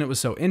 The reason it was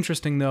so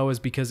interesting, though, is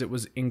because it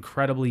was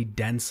incredibly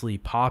densely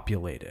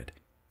populated.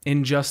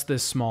 In just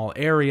this small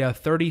area,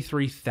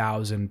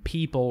 33,000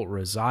 people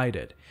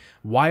resided.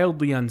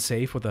 Wildly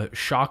unsafe with a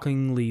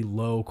shockingly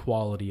low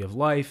quality of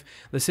life,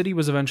 the city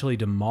was eventually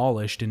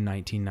demolished in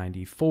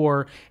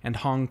 1994, and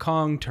Hong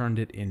Kong turned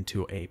it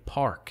into a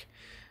park.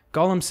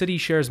 Gollum City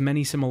shares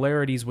many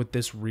similarities with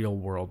this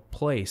real-world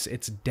place.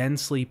 It's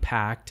densely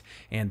packed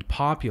and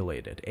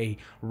populated, a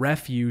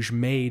refuge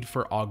made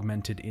for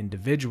augmented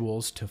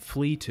individuals to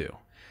flee to.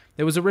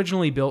 It was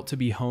originally built to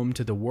be home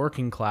to the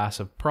working class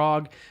of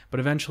Prague, but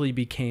eventually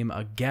became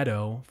a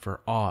ghetto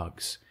for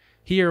Augs.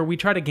 Here, we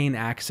try to gain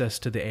access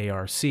to the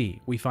ARC.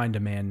 We find a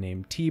man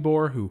named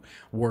Tibor who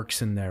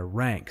works in their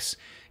ranks.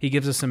 He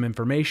gives us some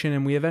information,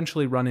 and we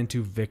eventually run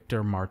into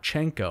Viktor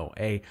Marchenko,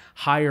 a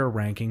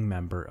higher-ranking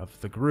member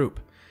of the group.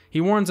 He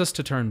warns us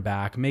to turn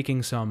back,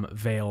 making some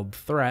veiled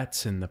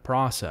threats in the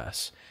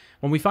process.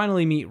 When we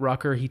finally meet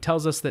Rucker, he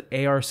tells us that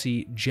ARC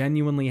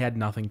genuinely had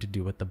nothing to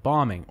do with the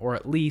bombing, or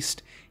at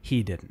least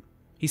he didn't.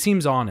 He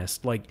seems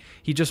honest, like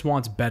he just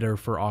wants better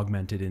for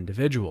augmented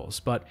individuals,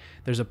 but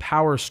there's a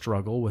power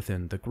struggle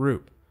within the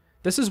group.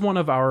 This is one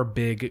of our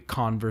big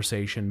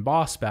conversation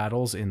boss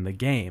battles in the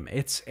game.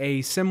 It's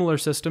a similar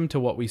system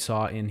to what we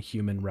saw in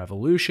Human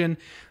Revolution,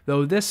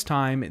 though this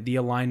time the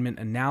alignment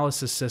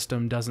analysis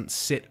system doesn't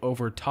sit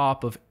over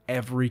top of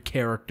every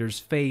character's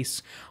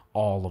face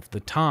all of the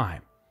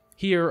time.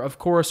 Here, of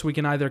course, we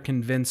can either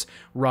convince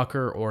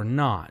Rucker or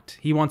not.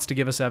 He wants to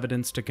give us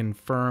evidence to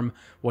confirm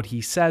what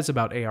he says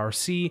about ARC,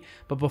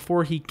 but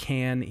before he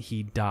can,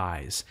 he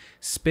dies,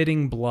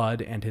 spitting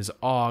blood and his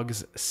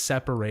Augs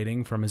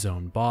separating from his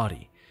own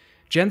body.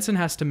 Jensen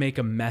has to make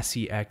a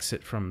messy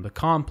exit from the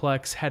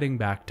complex, heading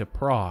back to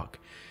Prague.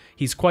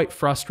 He's quite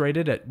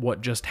frustrated at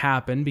what just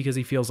happened because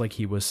he feels like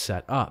he was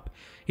set up.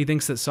 He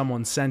thinks that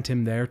someone sent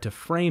him there to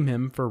frame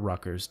him for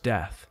Rucker's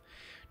death.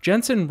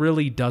 Jensen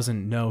really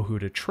doesn't know who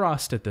to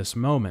trust at this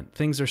moment.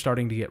 Things are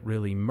starting to get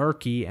really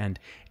murky, and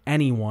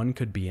anyone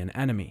could be an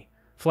enemy.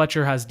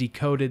 Fletcher has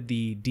decoded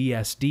the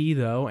DSD,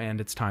 though, and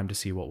it's time to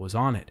see what was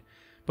on it.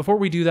 Before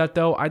we do that,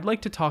 though, I'd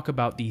like to talk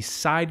about the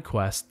side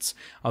quests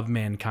of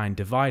Mankind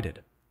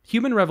Divided.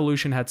 Human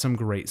Revolution had some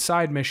great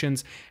side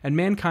missions, and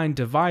Mankind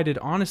Divided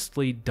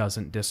honestly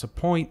doesn't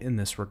disappoint in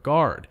this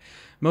regard.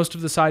 Most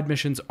of the side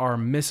missions are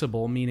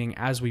missable, meaning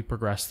as we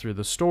progress through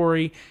the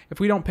story,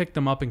 if we don't pick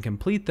them up and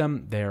complete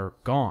them, they're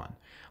gone.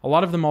 A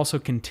lot of them also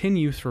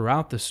continue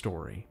throughout the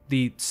story.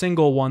 The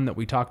single one that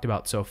we talked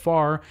about so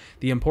far,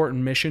 the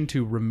important mission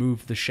to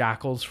remove the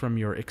shackles from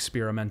your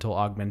experimental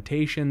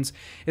augmentations,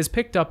 is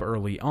picked up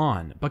early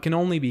on, but can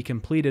only be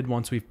completed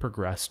once we've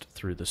progressed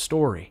through the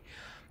story.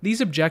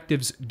 These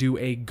objectives do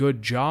a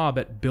good job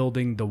at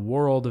building the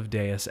world of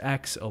Deus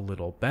Ex a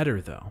little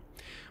better, though.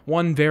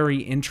 One very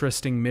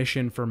interesting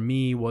mission for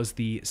me was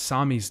the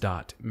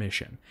Samizdat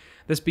mission.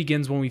 This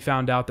begins when we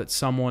found out that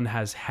someone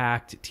has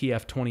hacked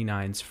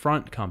TF-29's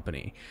front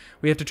company.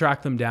 We have to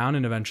track them down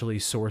and eventually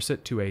source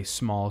it to a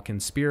small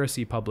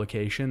conspiracy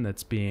publication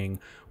that's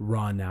being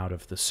run out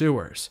of the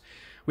sewers.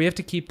 We have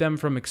to keep them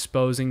from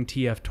exposing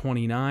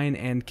TF-29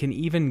 and can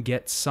even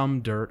get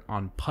some dirt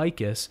on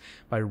Picus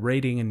by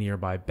raiding a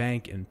nearby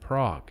bank in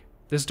Prague.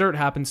 This dirt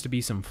happens to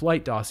be some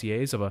flight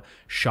dossiers of a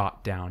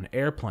shot-down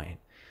airplane.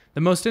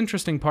 The most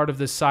interesting part of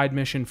this side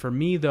mission for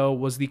me, though,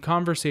 was the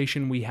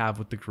conversation we have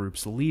with the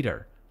group's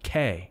leader,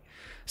 Kay.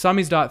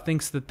 Samizdat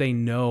thinks that they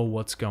know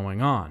what's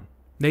going on.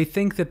 They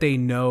think that they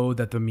know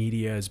that the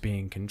media is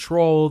being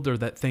controlled or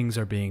that things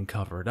are being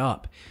covered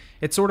up.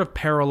 It sort of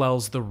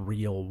parallels the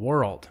real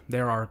world.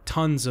 There are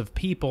tons of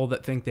people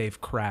that think they've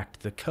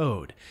cracked the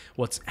code.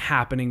 What's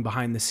happening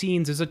behind the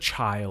scenes is a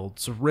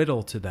child's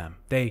riddle to them.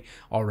 They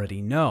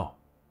already know.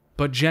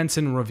 But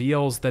Jensen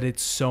reveals that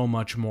it's so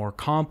much more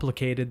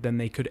complicated than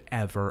they could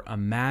ever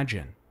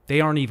imagine.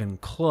 They aren't even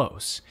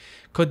close.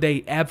 Could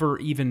they ever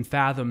even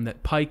fathom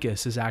that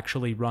Picus is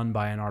actually run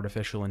by an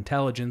artificial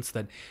intelligence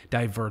that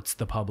diverts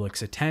the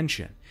public's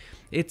attention?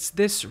 It's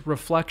this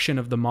reflection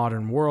of the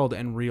modern world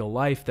and real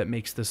life that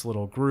makes this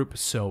little group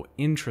so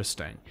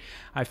interesting.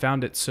 I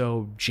found it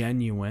so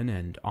genuine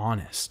and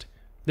honest.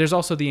 There's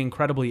also the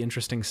incredibly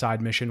interesting side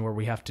mission where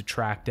we have to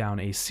track down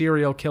a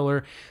serial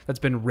killer that's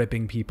been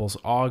ripping people's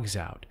Augs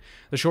out.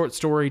 The short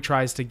story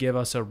tries to give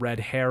us a red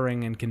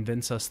herring and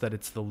convince us that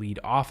it's the lead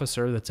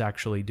officer that's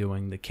actually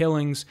doing the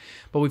killings,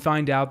 but we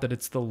find out that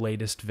it's the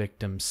latest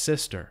victim's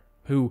sister,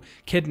 who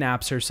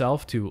kidnaps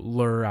herself to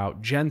lure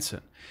out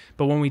Jensen.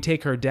 But when we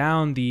take her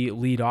down, the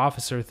lead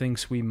officer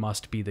thinks we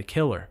must be the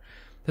killer.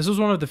 This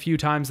was one of the few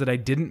times that I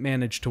didn't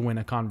manage to win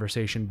a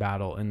conversation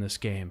battle in this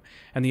game,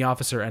 and the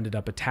officer ended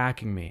up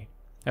attacking me.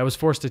 I was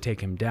forced to take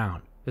him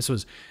down. This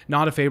was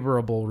not a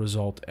favorable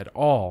result at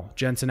all.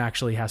 Jensen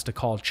actually has to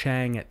call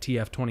Chang at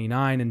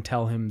TF-29 and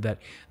tell him that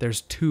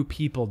there's 2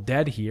 people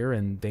dead here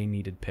and they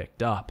needed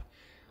picked up.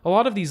 A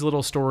lot of these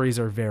little stories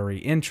are very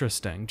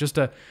interesting, just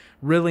a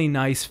really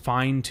nice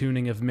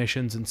fine-tuning of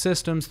missions and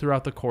systems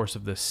throughout the course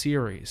of this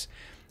series.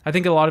 I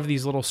think a lot of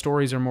these little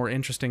stories are more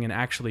interesting and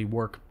actually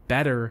work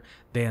better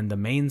than the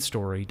main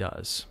story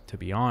does, to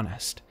be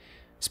honest.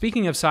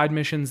 Speaking of side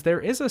missions, there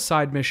is a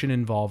side mission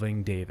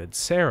involving David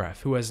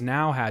Seraph, who has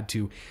now had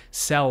to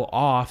sell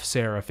off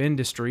Seraph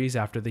Industries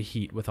after the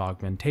heat with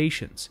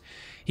augmentations.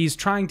 He's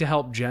trying to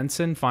help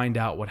Jensen find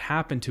out what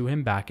happened to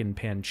him back in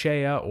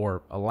Panchaea,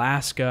 or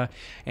Alaska,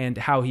 and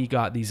how he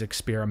got these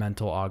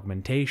experimental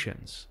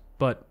augmentations.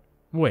 But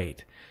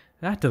wait,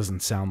 that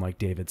doesn't sound like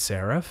David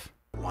Seraph.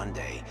 One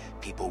day,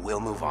 people will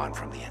move on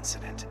from the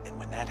incident, and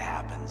when that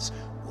happens,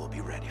 we'll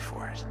be ready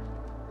for it.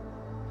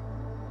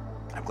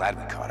 I'm glad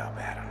we caught up,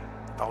 Adam.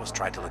 always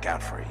tried to look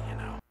out for you, you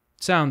know.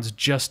 Sounds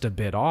just a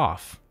bit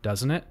off,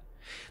 doesn't it?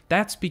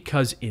 That's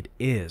because it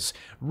is.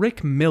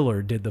 Rick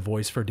Miller did the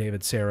voice for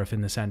David Seraph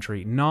in this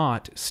entry,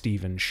 not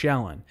Stephen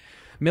Schellen.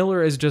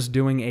 Miller is just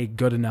doing a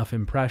good enough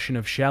impression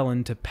of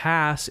Schellen to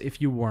pass if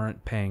you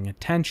weren't paying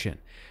attention.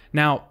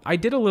 Now, I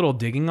did a little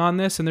digging on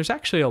this, and there's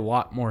actually a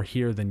lot more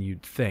here than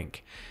you'd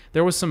think.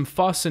 There was some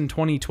fuss in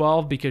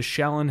 2012 because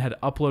Schellen had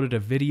uploaded a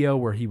video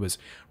where he was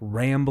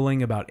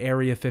rambling about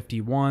Area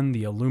 51,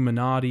 the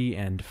Illuminati,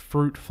 and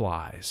fruit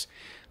flies.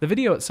 The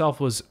video itself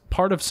was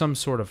part of some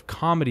sort of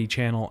comedy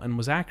channel and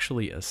was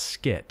actually a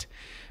skit.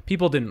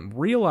 People didn't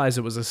realize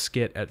it was a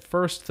skit at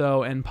first,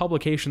 though, and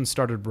publications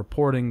started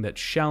reporting that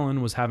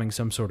Schellen was having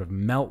some sort of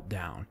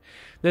meltdown.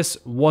 This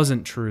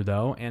wasn't true,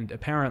 though, and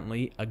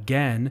apparently,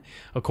 again,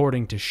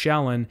 according to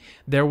Schellen,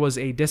 there was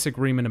a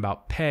disagreement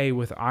about pay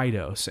with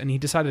Eidos, and he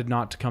decided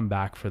not to come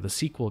back for the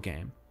sequel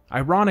game.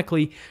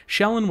 Ironically,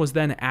 Schellen was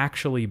then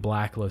actually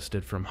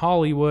blacklisted from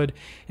Hollywood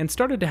and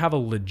started to have a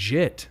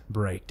legit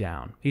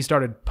breakdown. He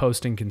started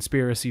posting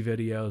conspiracy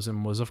videos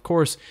and was, of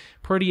course,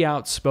 pretty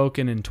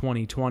outspoken in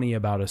 2020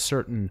 about a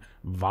certain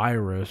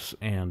virus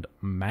and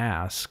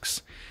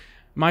masks.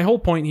 My whole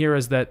point here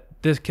is that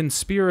the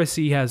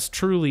conspiracy has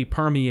truly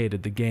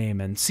permeated the game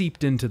and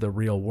seeped into the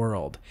real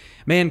world.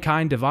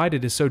 Mankind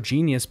Divided is so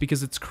genius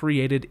because it's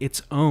created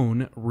its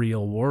own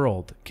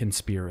real-world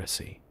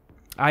conspiracy.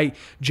 I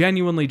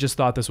genuinely just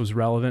thought this was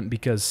relevant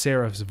because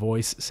Seraph's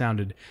voice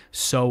sounded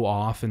so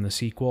off in the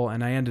sequel,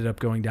 and I ended up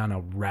going down a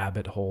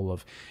rabbit hole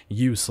of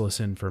useless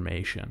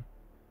information.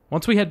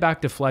 Once we head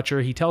back to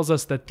Fletcher, he tells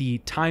us that the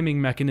timing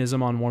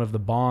mechanism on one of the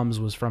bombs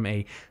was from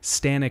a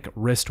Stanek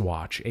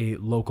wristwatch, a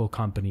local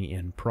company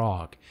in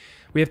Prague.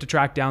 We have to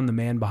track down the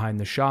man behind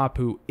the shop,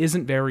 who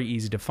isn't very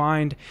easy to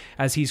find,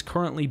 as he's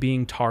currently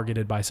being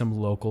targeted by some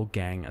local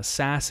gang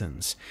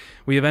assassins.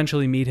 We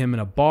eventually meet him in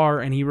a bar,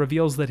 and he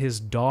reveals that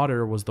his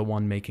daughter was the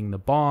one making the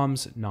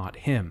bombs, not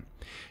him.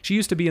 She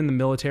used to be in the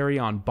military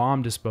on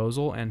bomb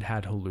disposal and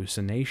had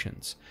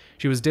hallucinations.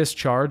 She was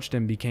discharged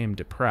and became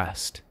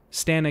depressed.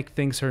 Stanek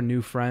thinks her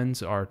new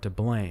friends are to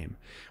blame.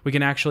 We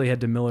can actually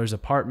head to Miller's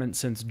apartment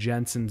since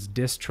Jensen's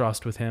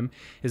distrust with him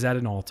is at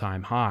an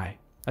all-time high.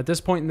 At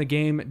this point in the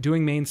game,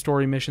 doing main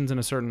story missions in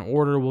a certain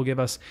order will give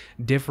us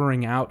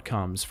differing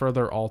outcomes,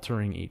 further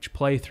altering each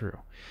playthrough.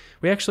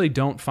 We actually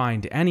don't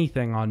find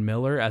anything on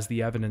Miller, as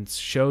the evidence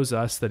shows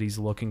us that he's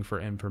looking for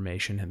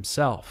information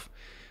himself.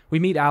 We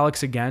meet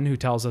Alex again, who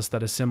tells us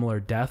that a similar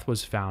death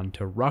was found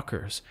to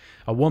Rutgers.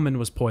 A woman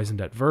was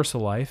poisoned at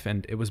VersaLife,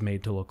 and it was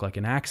made to look like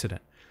an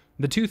accident.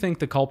 The two think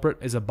the culprit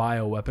is a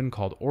bioweapon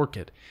called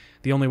Orchid.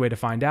 The only way to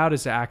find out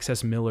is to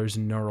access Miller's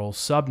neural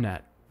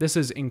subnet. This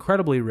is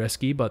incredibly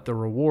risky, but the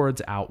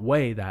rewards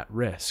outweigh that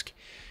risk.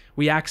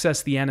 We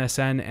access the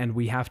NSN and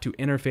we have to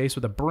interface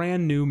with a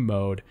brand new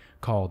mode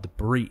called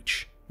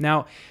Breach.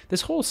 Now,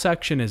 this whole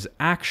section is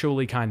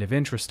actually kind of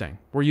interesting.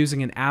 We're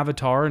using an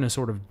avatar in a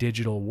sort of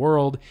digital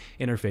world,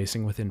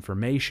 interfacing with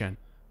information.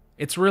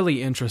 It's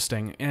really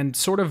interesting, and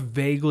sort of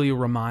vaguely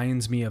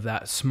reminds me of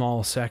that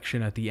small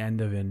section at the end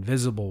of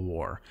Invisible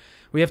War.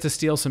 We have to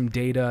steal some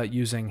data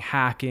using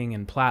hacking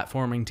and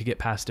platforming to get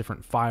past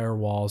different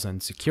firewalls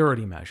and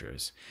security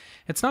measures.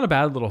 It's not a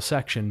bad little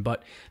section,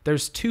 but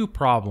there's two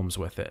problems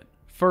with it.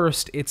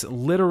 First, it's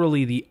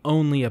literally the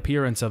only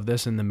appearance of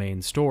this in the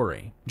main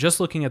story.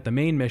 Just looking at the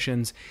main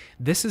missions,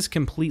 this is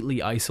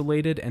completely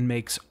isolated and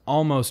makes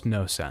almost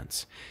no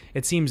sense.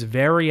 It seems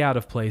very out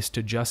of place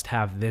to just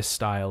have this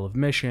style of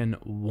mission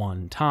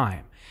one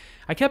time.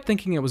 I kept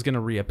thinking it was going to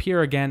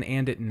reappear again,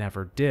 and it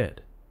never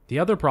did. The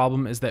other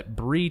problem is that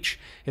Breach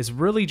is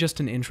really just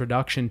an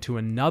introduction to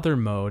another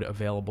mode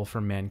available for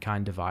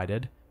Mankind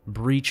Divided,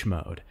 Breach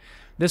Mode.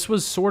 This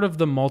was sort of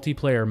the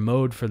multiplayer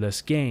mode for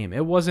this game.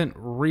 It wasn't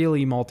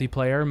really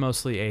multiplayer,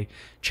 mostly a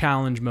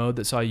challenge mode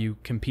that saw you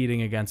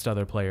competing against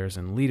other players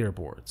in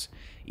leaderboards.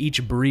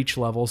 Each Breach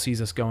level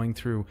sees us going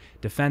through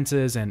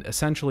defenses and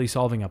essentially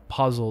solving a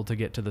puzzle to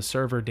get to the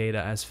server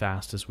data as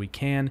fast as we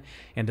can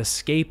and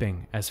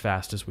escaping as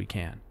fast as we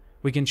can.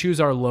 We can choose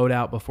our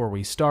loadout before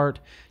we start,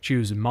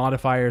 choose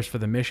modifiers for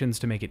the missions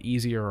to make it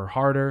easier or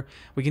harder.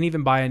 We can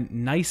even buy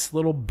nice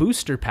little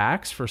booster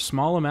packs for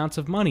small amounts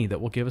of money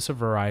that will give us a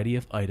variety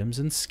of items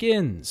and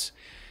skins.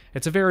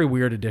 It's a very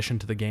weird addition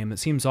to the game that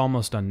seems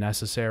almost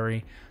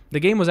unnecessary. The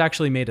game was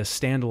actually made a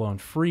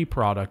standalone free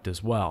product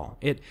as well.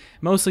 It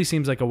mostly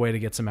seems like a way to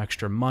get some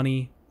extra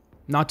money.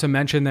 Not to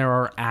mention there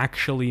are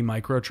actually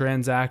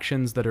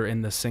microtransactions that are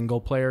in the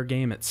single-player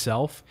game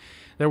itself.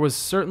 There was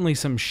certainly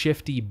some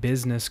shifty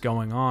business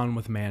going on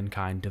with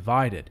Mankind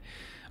Divided.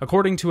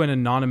 According to an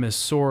anonymous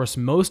source,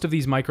 most of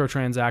these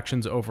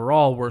microtransactions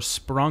overall were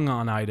sprung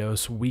on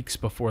Eidos weeks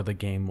before the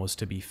game was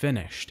to be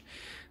finished.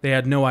 They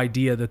had no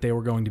idea that they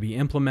were going to be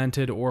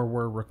implemented or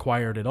were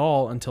required at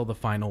all until the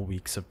final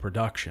weeks of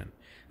production.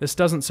 This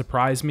doesn't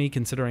surprise me,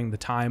 considering the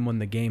time when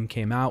the game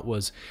came out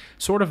was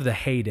sort of the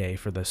heyday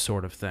for this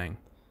sort of thing.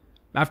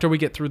 After we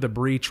get through the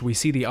breach, we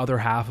see the other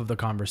half of the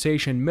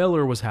conversation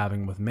Miller was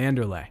having with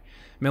Manderley.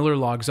 Miller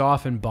logs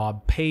off and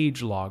Bob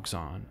Page logs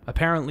on.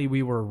 Apparently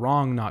we were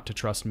wrong not to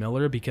trust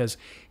Miller because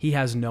he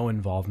has no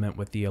involvement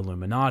with the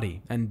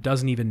Illuminati and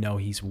doesn't even know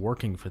he's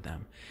working for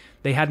them.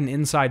 They had an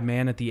inside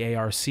man at the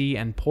ARC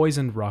and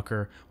poisoned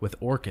Rucker with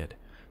Orchid.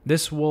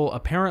 This will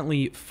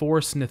apparently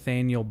force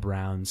Nathaniel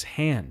Brown's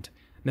hand.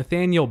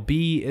 Nathaniel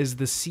B. is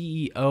the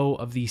CEO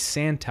of the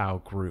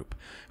Santow Group,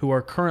 who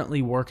are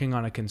currently working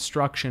on a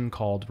construction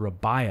called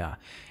Rabaya,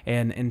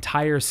 an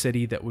entire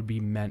city that would be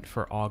meant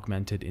for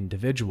augmented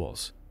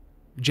individuals.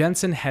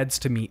 Jensen heads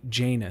to meet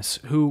Janus,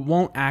 who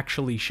won't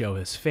actually show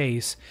his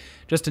face,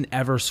 just an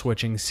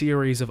ever-switching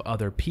series of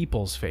other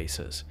people's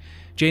faces.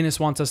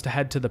 Janus wants us to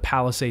head to the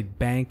Palisade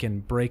Bank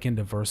and break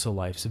into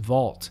VersaLife's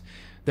vault.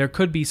 There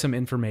could be some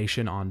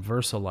information on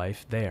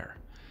VersaLife there.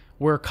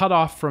 We're cut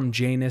off from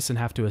Janus and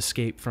have to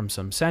escape from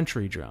some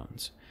sentry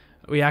drones.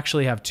 We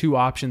actually have two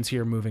options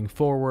here moving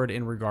forward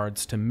in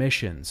regards to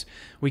missions.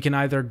 We can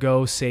either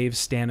go save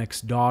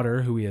Stanek's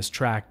daughter, who he has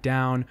tracked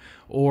down,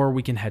 or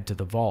we can head to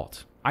the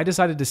vault. I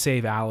decided to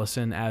save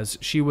Allison as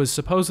she was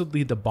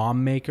supposedly the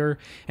bomb maker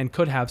and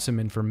could have some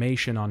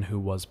information on who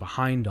was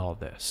behind all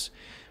this.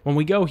 When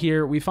we go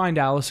here, we find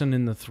Allison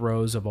in the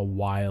throes of a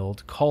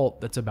wild cult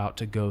that's about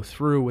to go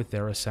through with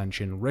their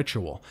ascension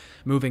ritual,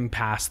 moving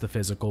past the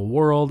physical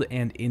world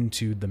and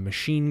into the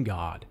machine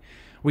god.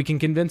 We can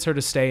convince her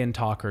to stay and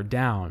talk her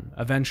down.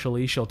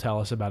 Eventually, she'll tell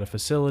us about a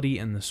facility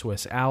in the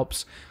Swiss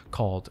Alps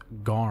called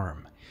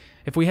GARM.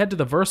 If we head to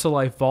the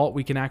VersaLife vault,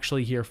 we can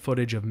actually hear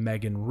footage of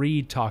Megan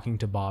Reed talking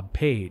to Bob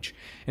Page,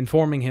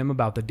 informing him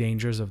about the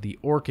dangers of the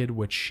orchid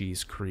which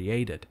she's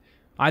created.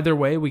 Either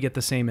way, we get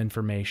the same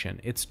information.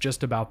 It's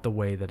just about the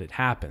way that it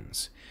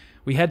happens.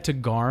 We head to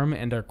GARM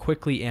and are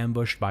quickly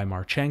ambushed by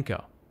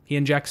Marchenko. He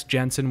injects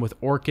Jensen with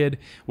Orchid,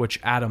 which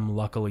Adam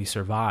luckily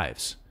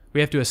survives.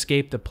 We have to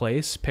escape the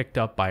place, picked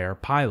up by our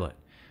pilot.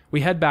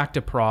 We head back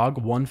to Prague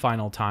one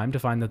final time to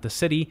find that the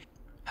city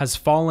has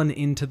fallen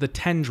into the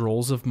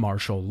tendrils of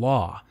martial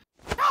law.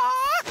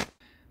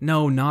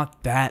 No,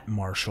 not that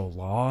martial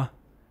law.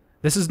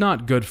 This is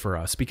not good for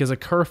us because a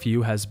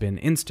curfew has been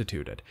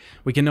instituted.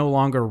 We can no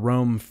longer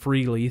roam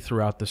freely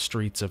throughout the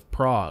streets of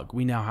Prague.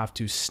 We now have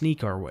to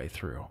sneak our way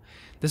through.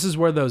 This is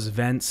where those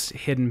vents,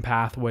 hidden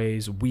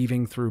pathways,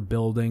 weaving through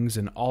buildings,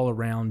 and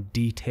all-around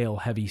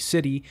detail-heavy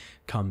city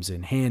comes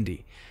in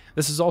handy.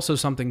 This is also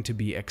something to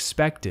be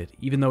expected.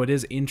 Even though it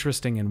is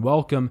interesting and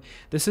welcome,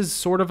 this is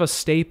sort of a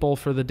staple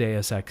for the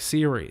Deus Ex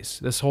series.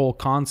 This whole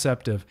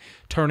concept of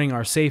turning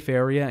our safe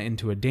area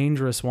into a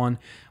dangerous one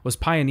was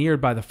pioneered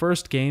by the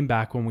first game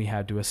back when we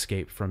had to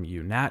escape from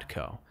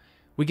UNATCO.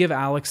 We give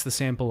Alex the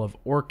sample of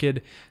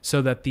Orchid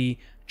so that the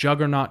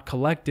Juggernaut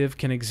Collective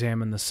can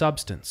examine the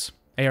substance.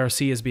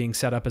 ARC is being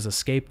set up as a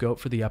scapegoat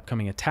for the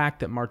upcoming attack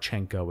that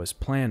Marchenko is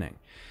planning.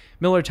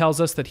 Miller tells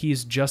us that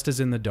he's just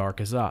as in the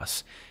dark as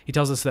us. He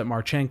tells us that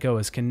Marchenko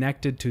is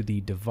connected to the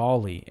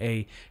Diwali,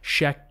 a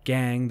Czech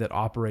gang that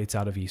operates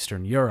out of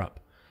Eastern Europe.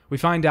 We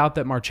find out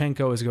that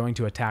Marchenko is going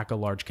to attack a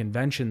large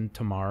convention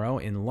tomorrow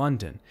in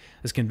London.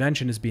 This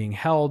convention is being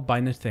held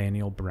by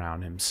Nathaniel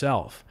Brown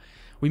himself.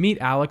 We meet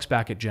Alex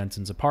back at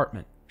Jensen's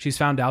apartment. She's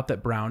found out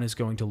that Brown is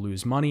going to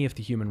lose money if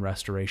the Human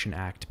Restoration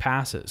Act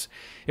passes.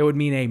 It would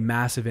mean a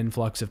massive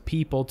influx of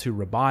people to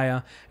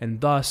Rabaya,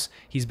 and thus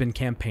he's been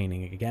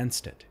campaigning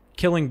against it.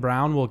 Killing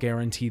Brown will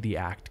guarantee the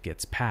act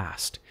gets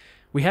passed.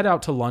 We head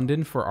out to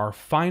London for our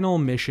final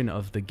mission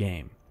of the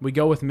game. We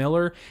go with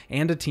Miller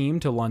and a team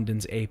to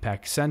London's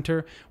Apex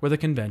Center, where the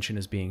convention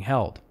is being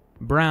held.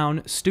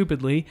 Brown,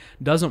 stupidly,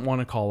 doesn't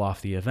want to call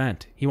off the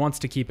event. He wants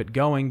to keep it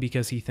going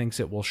because he thinks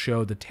it will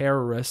show the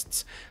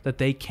terrorists that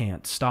they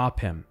can't stop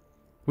him.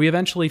 We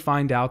eventually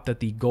find out that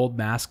the gold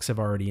masks have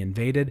already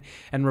invaded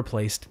and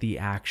replaced the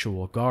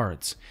actual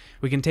guards.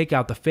 We can take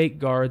out the fake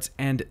guards,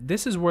 and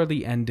this is where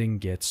the ending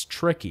gets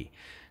tricky.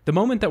 The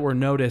moment that we're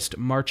noticed,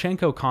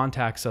 Marchenko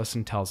contacts us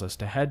and tells us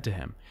to head to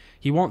him.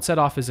 He won't set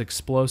off his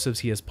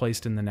explosives he has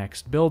placed in the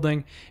next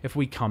building if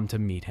we come to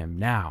meet him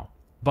now.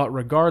 But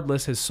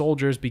regardless, his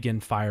soldiers begin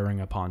firing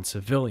upon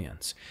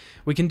civilians.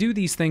 We can do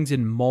these things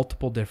in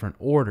multiple different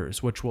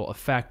orders, which will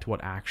affect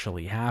what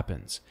actually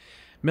happens.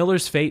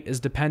 Miller's fate is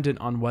dependent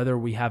on whether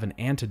we have an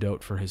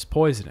antidote for his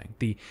poisoning.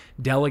 The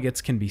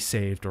delegates can be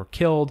saved or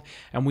killed,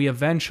 and we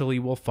eventually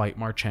will fight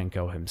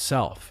Marchenko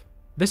himself.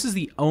 This is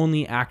the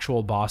only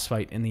actual boss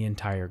fight in the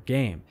entire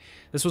game.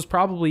 This was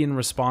probably in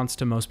response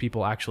to most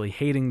people actually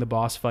hating the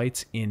boss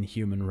fights in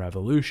Human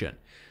Revolution.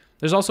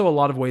 There's also a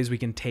lot of ways we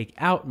can take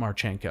out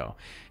Marchenko.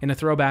 In a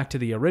throwback to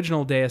the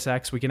original Deus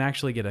Ex, we can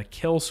actually get a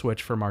kill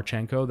switch for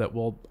Marchenko that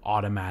will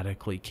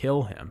automatically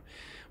kill him.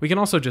 We can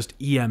also just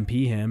EMP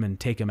him and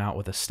take him out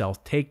with a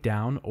stealth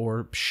takedown,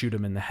 or shoot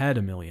him in the head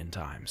a million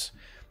times.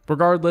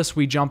 Regardless,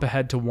 we jump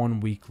ahead to 1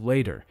 week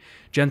later.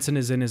 Jensen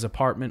is in his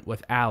apartment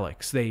with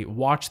Alex. They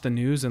watch the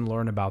news and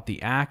learn about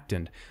the act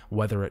and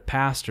whether it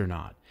passed or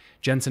not.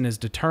 Jensen is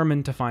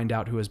determined to find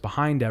out who is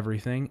behind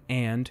everything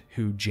and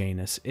who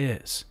Janus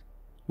is.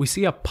 We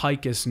see a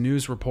Picus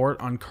news report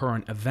on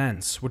current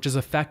events, which is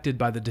affected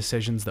by the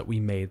decisions that we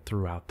made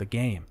throughout the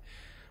game.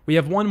 We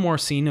have one more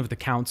scene of the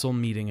council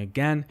meeting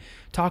again,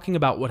 talking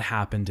about what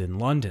happened in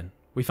London.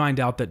 We find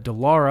out that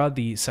Delara,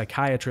 the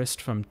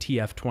psychiatrist from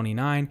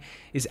TF-29,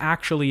 is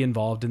actually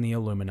involved in the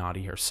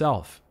Illuminati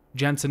herself.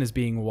 Jensen is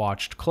being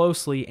watched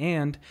closely,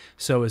 and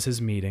so is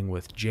his meeting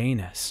with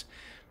Janus.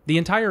 The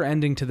entire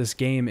ending to this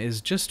game is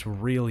just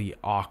really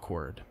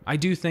awkward. I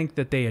do think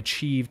that they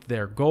achieved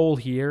their goal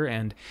here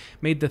and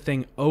made the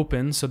thing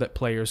open so that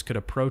players could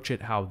approach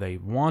it how they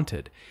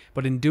wanted,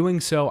 but in doing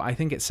so, I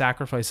think it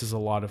sacrifices a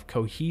lot of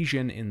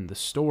cohesion in the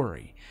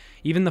story.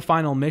 Even the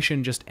final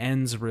mission just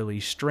ends really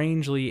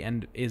strangely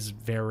and is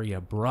very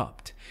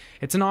abrupt.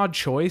 It's an odd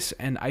choice,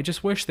 and I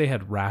just wish they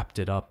had wrapped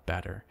it up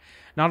better.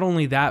 Not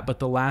only that, but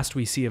the last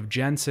we see of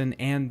Jensen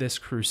and this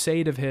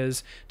crusade of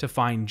his to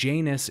find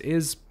Janus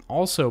is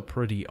also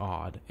pretty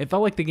odd. It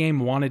felt like the game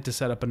wanted to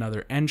set up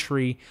another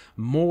entry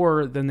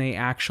more than they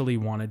actually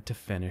wanted to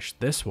finish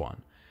this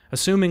one.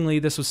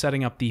 Assumingly, this was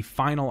setting up the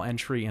final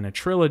entry in a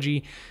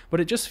trilogy,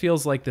 but it just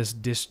feels like this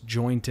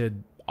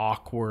disjointed,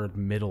 awkward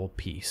middle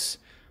piece.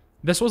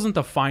 This wasn't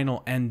the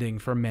final ending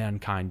for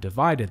Mankind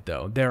Divided,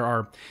 though. There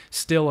are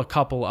still a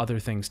couple other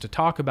things to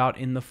talk about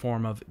in the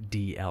form of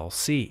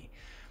DLC.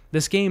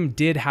 This game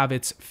did have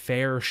its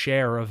fair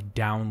share of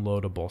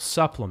downloadable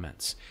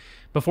supplements.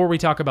 Before we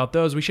talk about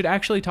those, we should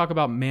actually talk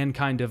about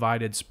Mankind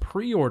Divided's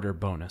pre-order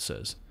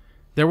bonuses.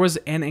 There was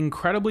an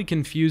incredibly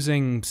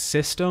confusing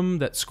system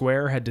that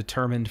Square had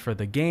determined for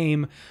the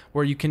game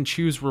where you can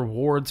choose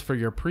rewards for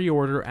your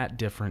pre-order at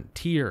different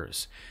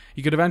tiers.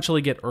 You could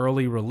eventually get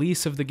early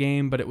release of the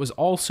game, but it was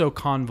also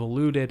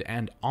convoluted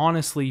and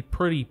honestly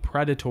pretty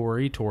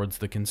predatory towards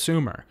the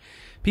consumer.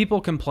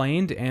 People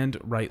complained, and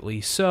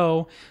rightly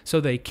so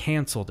they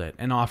canceled it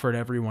and offered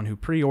everyone who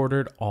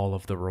pre-ordered all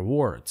of the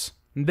rewards.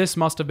 This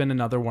must have been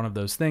another one of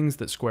those things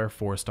that Square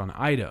forced on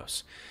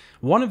Eidos.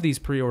 One of these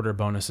pre-order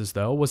bonuses,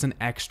 though, was an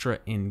extra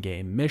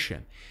in-game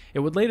mission. It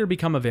would later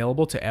become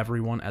available to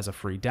everyone as a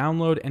free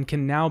download and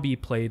can now be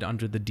played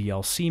under the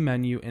DLC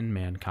menu in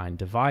Mankind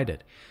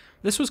Divided.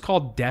 This was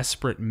called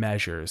Desperate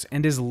Measures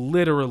and is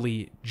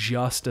literally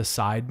just a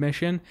side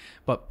mission,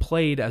 but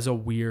played as a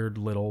weird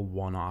little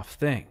one-off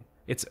thing.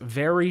 It's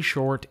very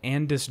short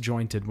and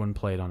disjointed when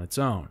played on its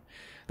own.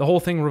 The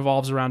whole thing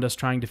revolves around us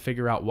trying to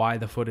figure out why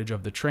the footage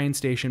of the train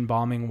station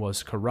bombing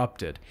was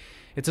corrupted.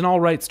 It's an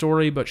alright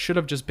story, but should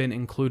have just been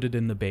included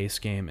in the base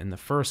game in the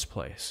first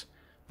place.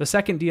 The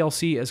second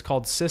DLC is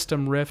called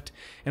System Rift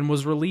and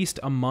was released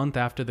a month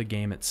after the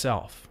game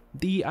itself.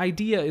 The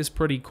idea is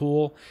pretty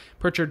cool.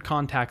 Pritchard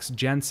contacts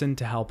Jensen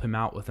to help him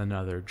out with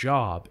another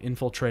job,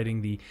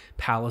 infiltrating the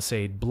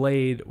Palisade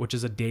Blade, which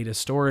is a data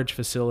storage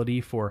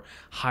facility for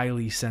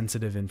highly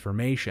sensitive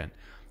information.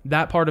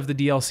 That part of the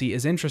DLC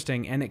is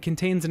interesting, and it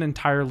contains an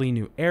entirely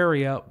new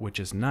area, which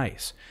is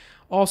nice.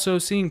 Also,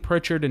 seeing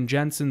Pritchard and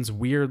Jensen's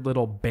weird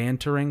little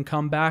bantering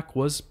comeback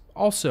was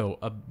also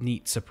a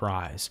neat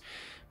surprise.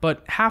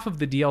 But half of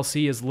the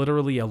DLC is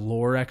literally a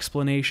lore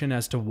explanation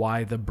as to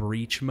why the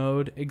Breach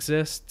mode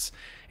exists.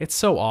 It's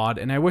so odd,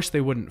 and I wish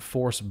they wouldn't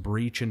force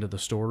Breach into the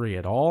story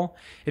at all.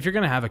 If you're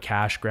going to have a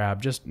cash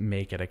grab, just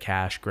make it a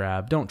cash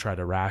grab. Don't try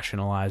to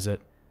rationalize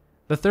it.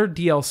 The third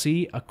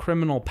DLC, A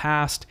Criminal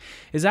Past,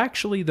 is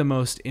actually the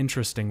most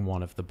interesting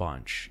one of the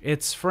bunch.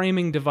 Its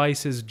framing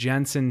device is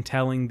Jensen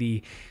telling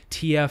the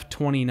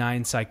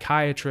TF-29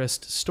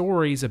 psychiatrist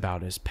stories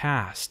about his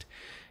past.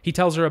 He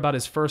tells her about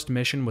his first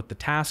mission with the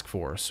task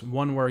force,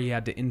 one where he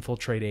had to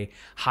infiltrate a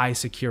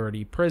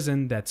high-security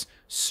prison that's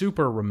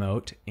super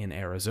remote in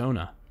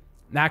Arizona.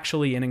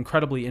 Actually, an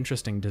incredibly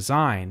interesting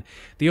design.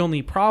 The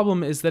only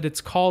problem is that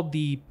it's called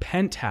the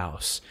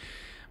Penthouse,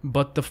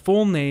 but the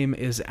full name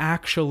is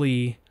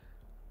actually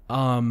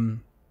the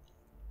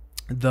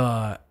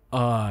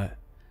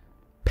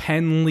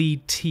Penley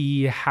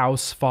T.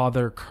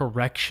 Housefather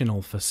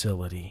Correctional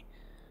Facility.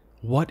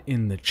 What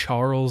in the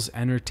Charles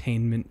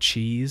Entertainment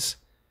cheese?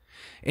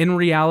 In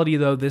reality,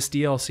 though, this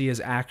DLC is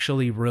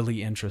actually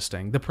really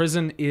interesting. The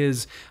prison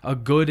is a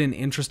good and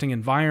interesting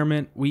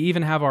environment. We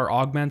even have our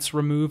augments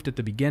removed at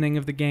the beginning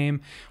of the game,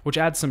 which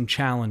adds some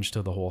challenge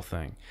to the whole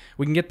thing.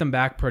 We can get them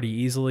back pretty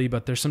easily,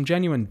 but there's some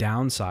genuine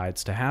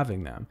downsides to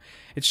having them.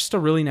 It's just a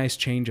really nice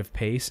change of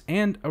pace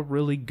and a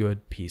really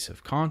good piece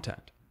of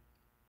content.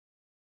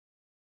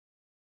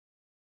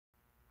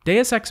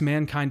 Deus Ex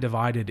Mankind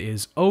Divided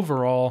is,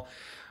 overall,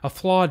 a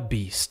flawed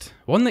beast,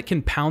 one that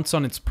can pounce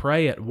on its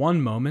prey at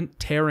one moment,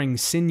 tearing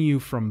sinew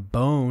from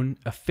bone,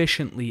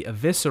 efficiently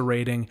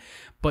eviscerating,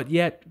 but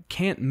yet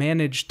can't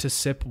manage to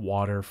sip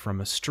water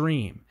from a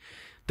stream.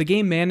 The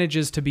game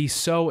manages to be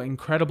so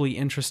incredibly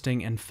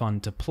interesting and fun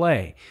to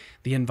play.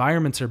 The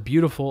environments are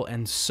beautiful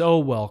and so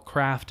well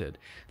crafted.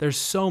 There's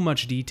so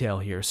much detail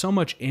here, so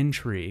much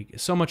intrigue,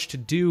 so much to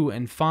do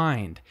and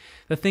find.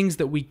 The things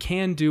that we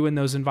can do in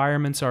those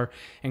environments are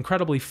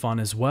incredibly fun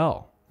as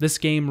well. This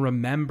game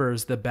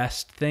remembers the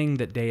best thing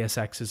that Deus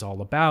Ex is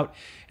all about,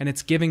 and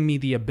it's giving me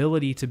the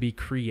ability to be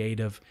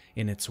creative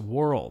in its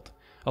world,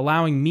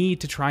 allowing me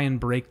to try and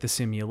break the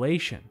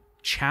simulation.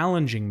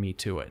 challenging me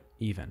to it,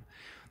 even.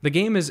 The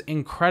game is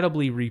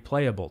incredibly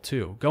replayable,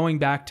 too. Going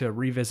back to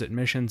revisit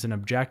missions and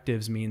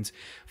objectives means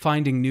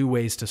finding new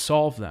ways to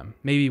solve them,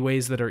 maybe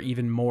ways that are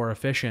even more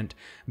efficient,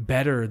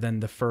 better than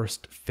the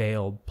first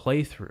failed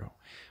playthrough.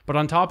 But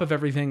on top of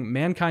everything,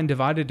 Mankind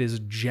Divided is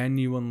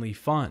genuinely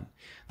fun.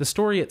 The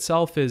story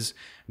itself is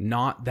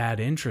not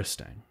that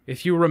interesting.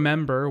 If you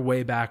remember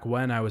way back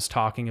when I was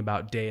talking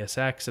about Deus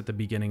Ex at the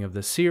beginning of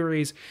the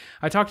series,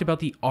 I talked about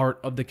the art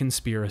of the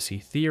conspiracy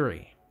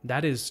theory.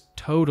 That is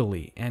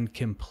totally and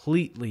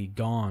completely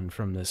gone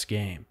from this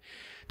game.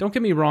 Don't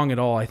get me wrong at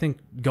all, I think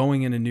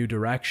going in a new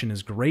direction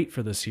is great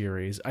for the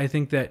series. I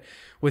think that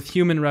with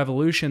Human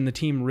Revolution, the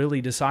team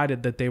really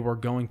decided that they were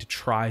going to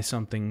try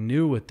something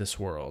new with this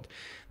world.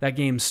 That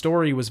game's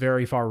story was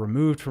very far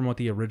removed from what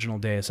the original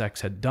Deus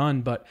Ex had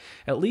done, but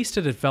at least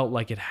it had felt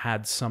like it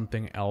had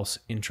something else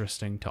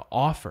interesting to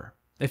offer.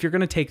 If you're going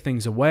to take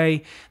things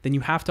away, then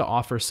you have to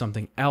offer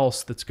something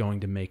else that's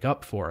going to make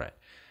up for it.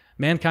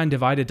 Mankind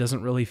Divided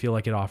doesn't really feel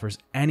like it offers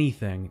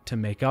anything to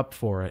make up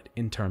for it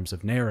in terms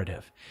of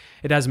narrative.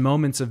 It has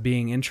moments of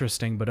being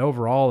interesting, but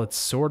overall it's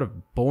sort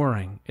of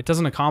boring. It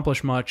doesn't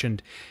accomplish much,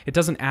 and it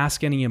doesn't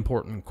ask any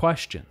important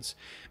questions.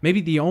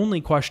 Maybe the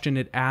only question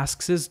it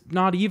asks is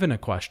not even a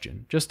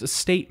question, just a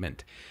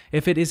statement.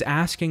 If it is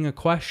asking a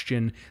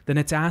question, then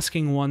it's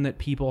asking one that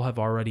people have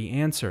already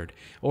answered,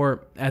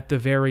 or at the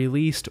very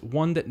least,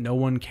 one that no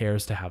one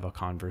cares to have a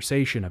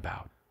conversation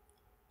about.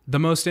 The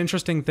most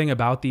interesting thing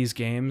about these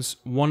games,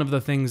 one of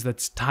the things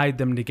that's tied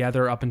them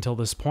together up until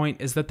this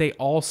point, is that they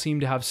all seem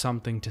to have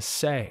something to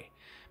say.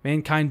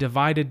 Mankind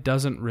Divided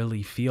doesn't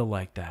really feel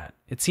like that.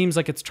 It seems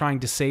like it's trying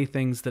to say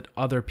things that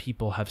other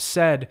people have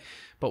said,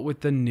 but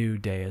with the new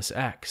Deus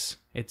Ex.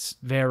 It's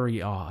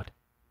very odd.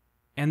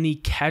 And the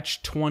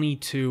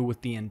catch-22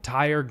 with the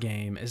entire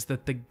game is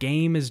that the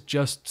game is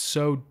just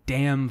so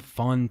damn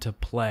fun to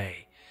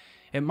play.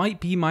 It might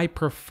be my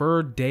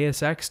preferred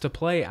Deus Ex to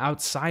play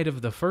outside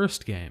of the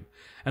first game.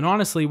 And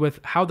honestly, with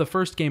how the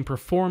first game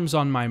performs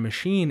on my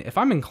machine, if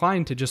I'm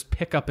inclined to just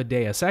pick up a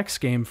Deus Ex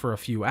game for a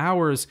few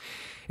hours,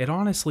 it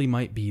honestly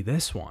might be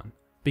this one.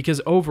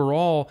 Because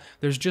overall,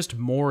 there's just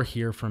more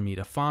here for me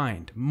to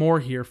find, more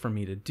here for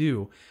me to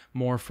do,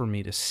 more for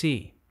me to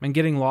see. And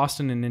getting lost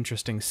in an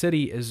interesting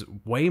city is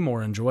way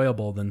more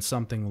enjoyable than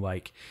something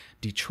like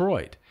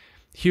Detroit.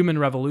 Human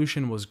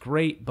Revolution was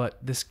great, but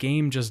this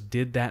game just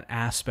did that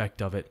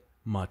aspect of it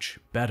much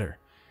better.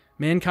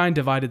 Mankind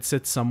Divided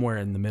sits somewhere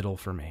in the middle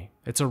for me.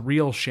 It's a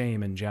real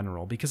shame in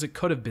general, because it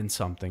could have been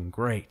something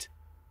great.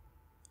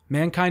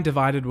 Mankind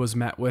Divided was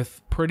met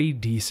with pretty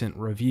decent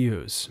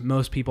reviews.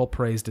 Most people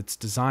praised its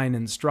design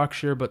and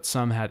structure, but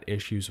some had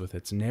issues with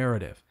its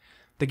narrative.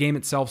 The game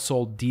itself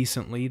sold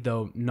decently,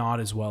 though not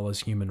as well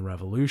as Human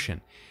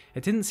Revolution.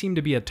 It didn't seem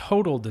to be a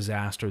total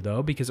disaster,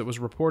 though, because it was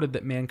reported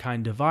that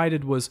Mankind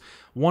Divided was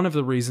one of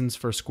the reasons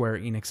for Square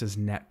Enix's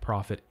net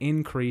profit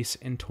increase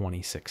in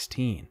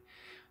 2016.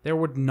 There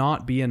would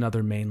not be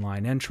another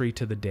mainline entry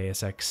to the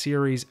Deus Ex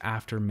series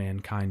after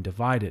Mankind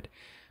Divided.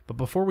 But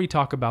before we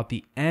talk about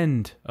the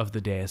end of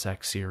the Deus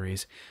Ex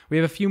series, we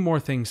have a few more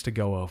things to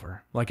go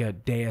over, like a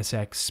Deus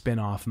Ex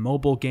spin-off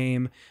mobile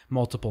game,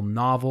 multiple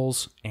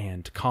novels,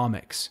 and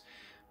comics.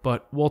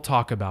 But we'll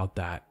talk about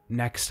that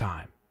next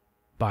time.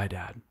 Bye,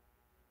 Dad.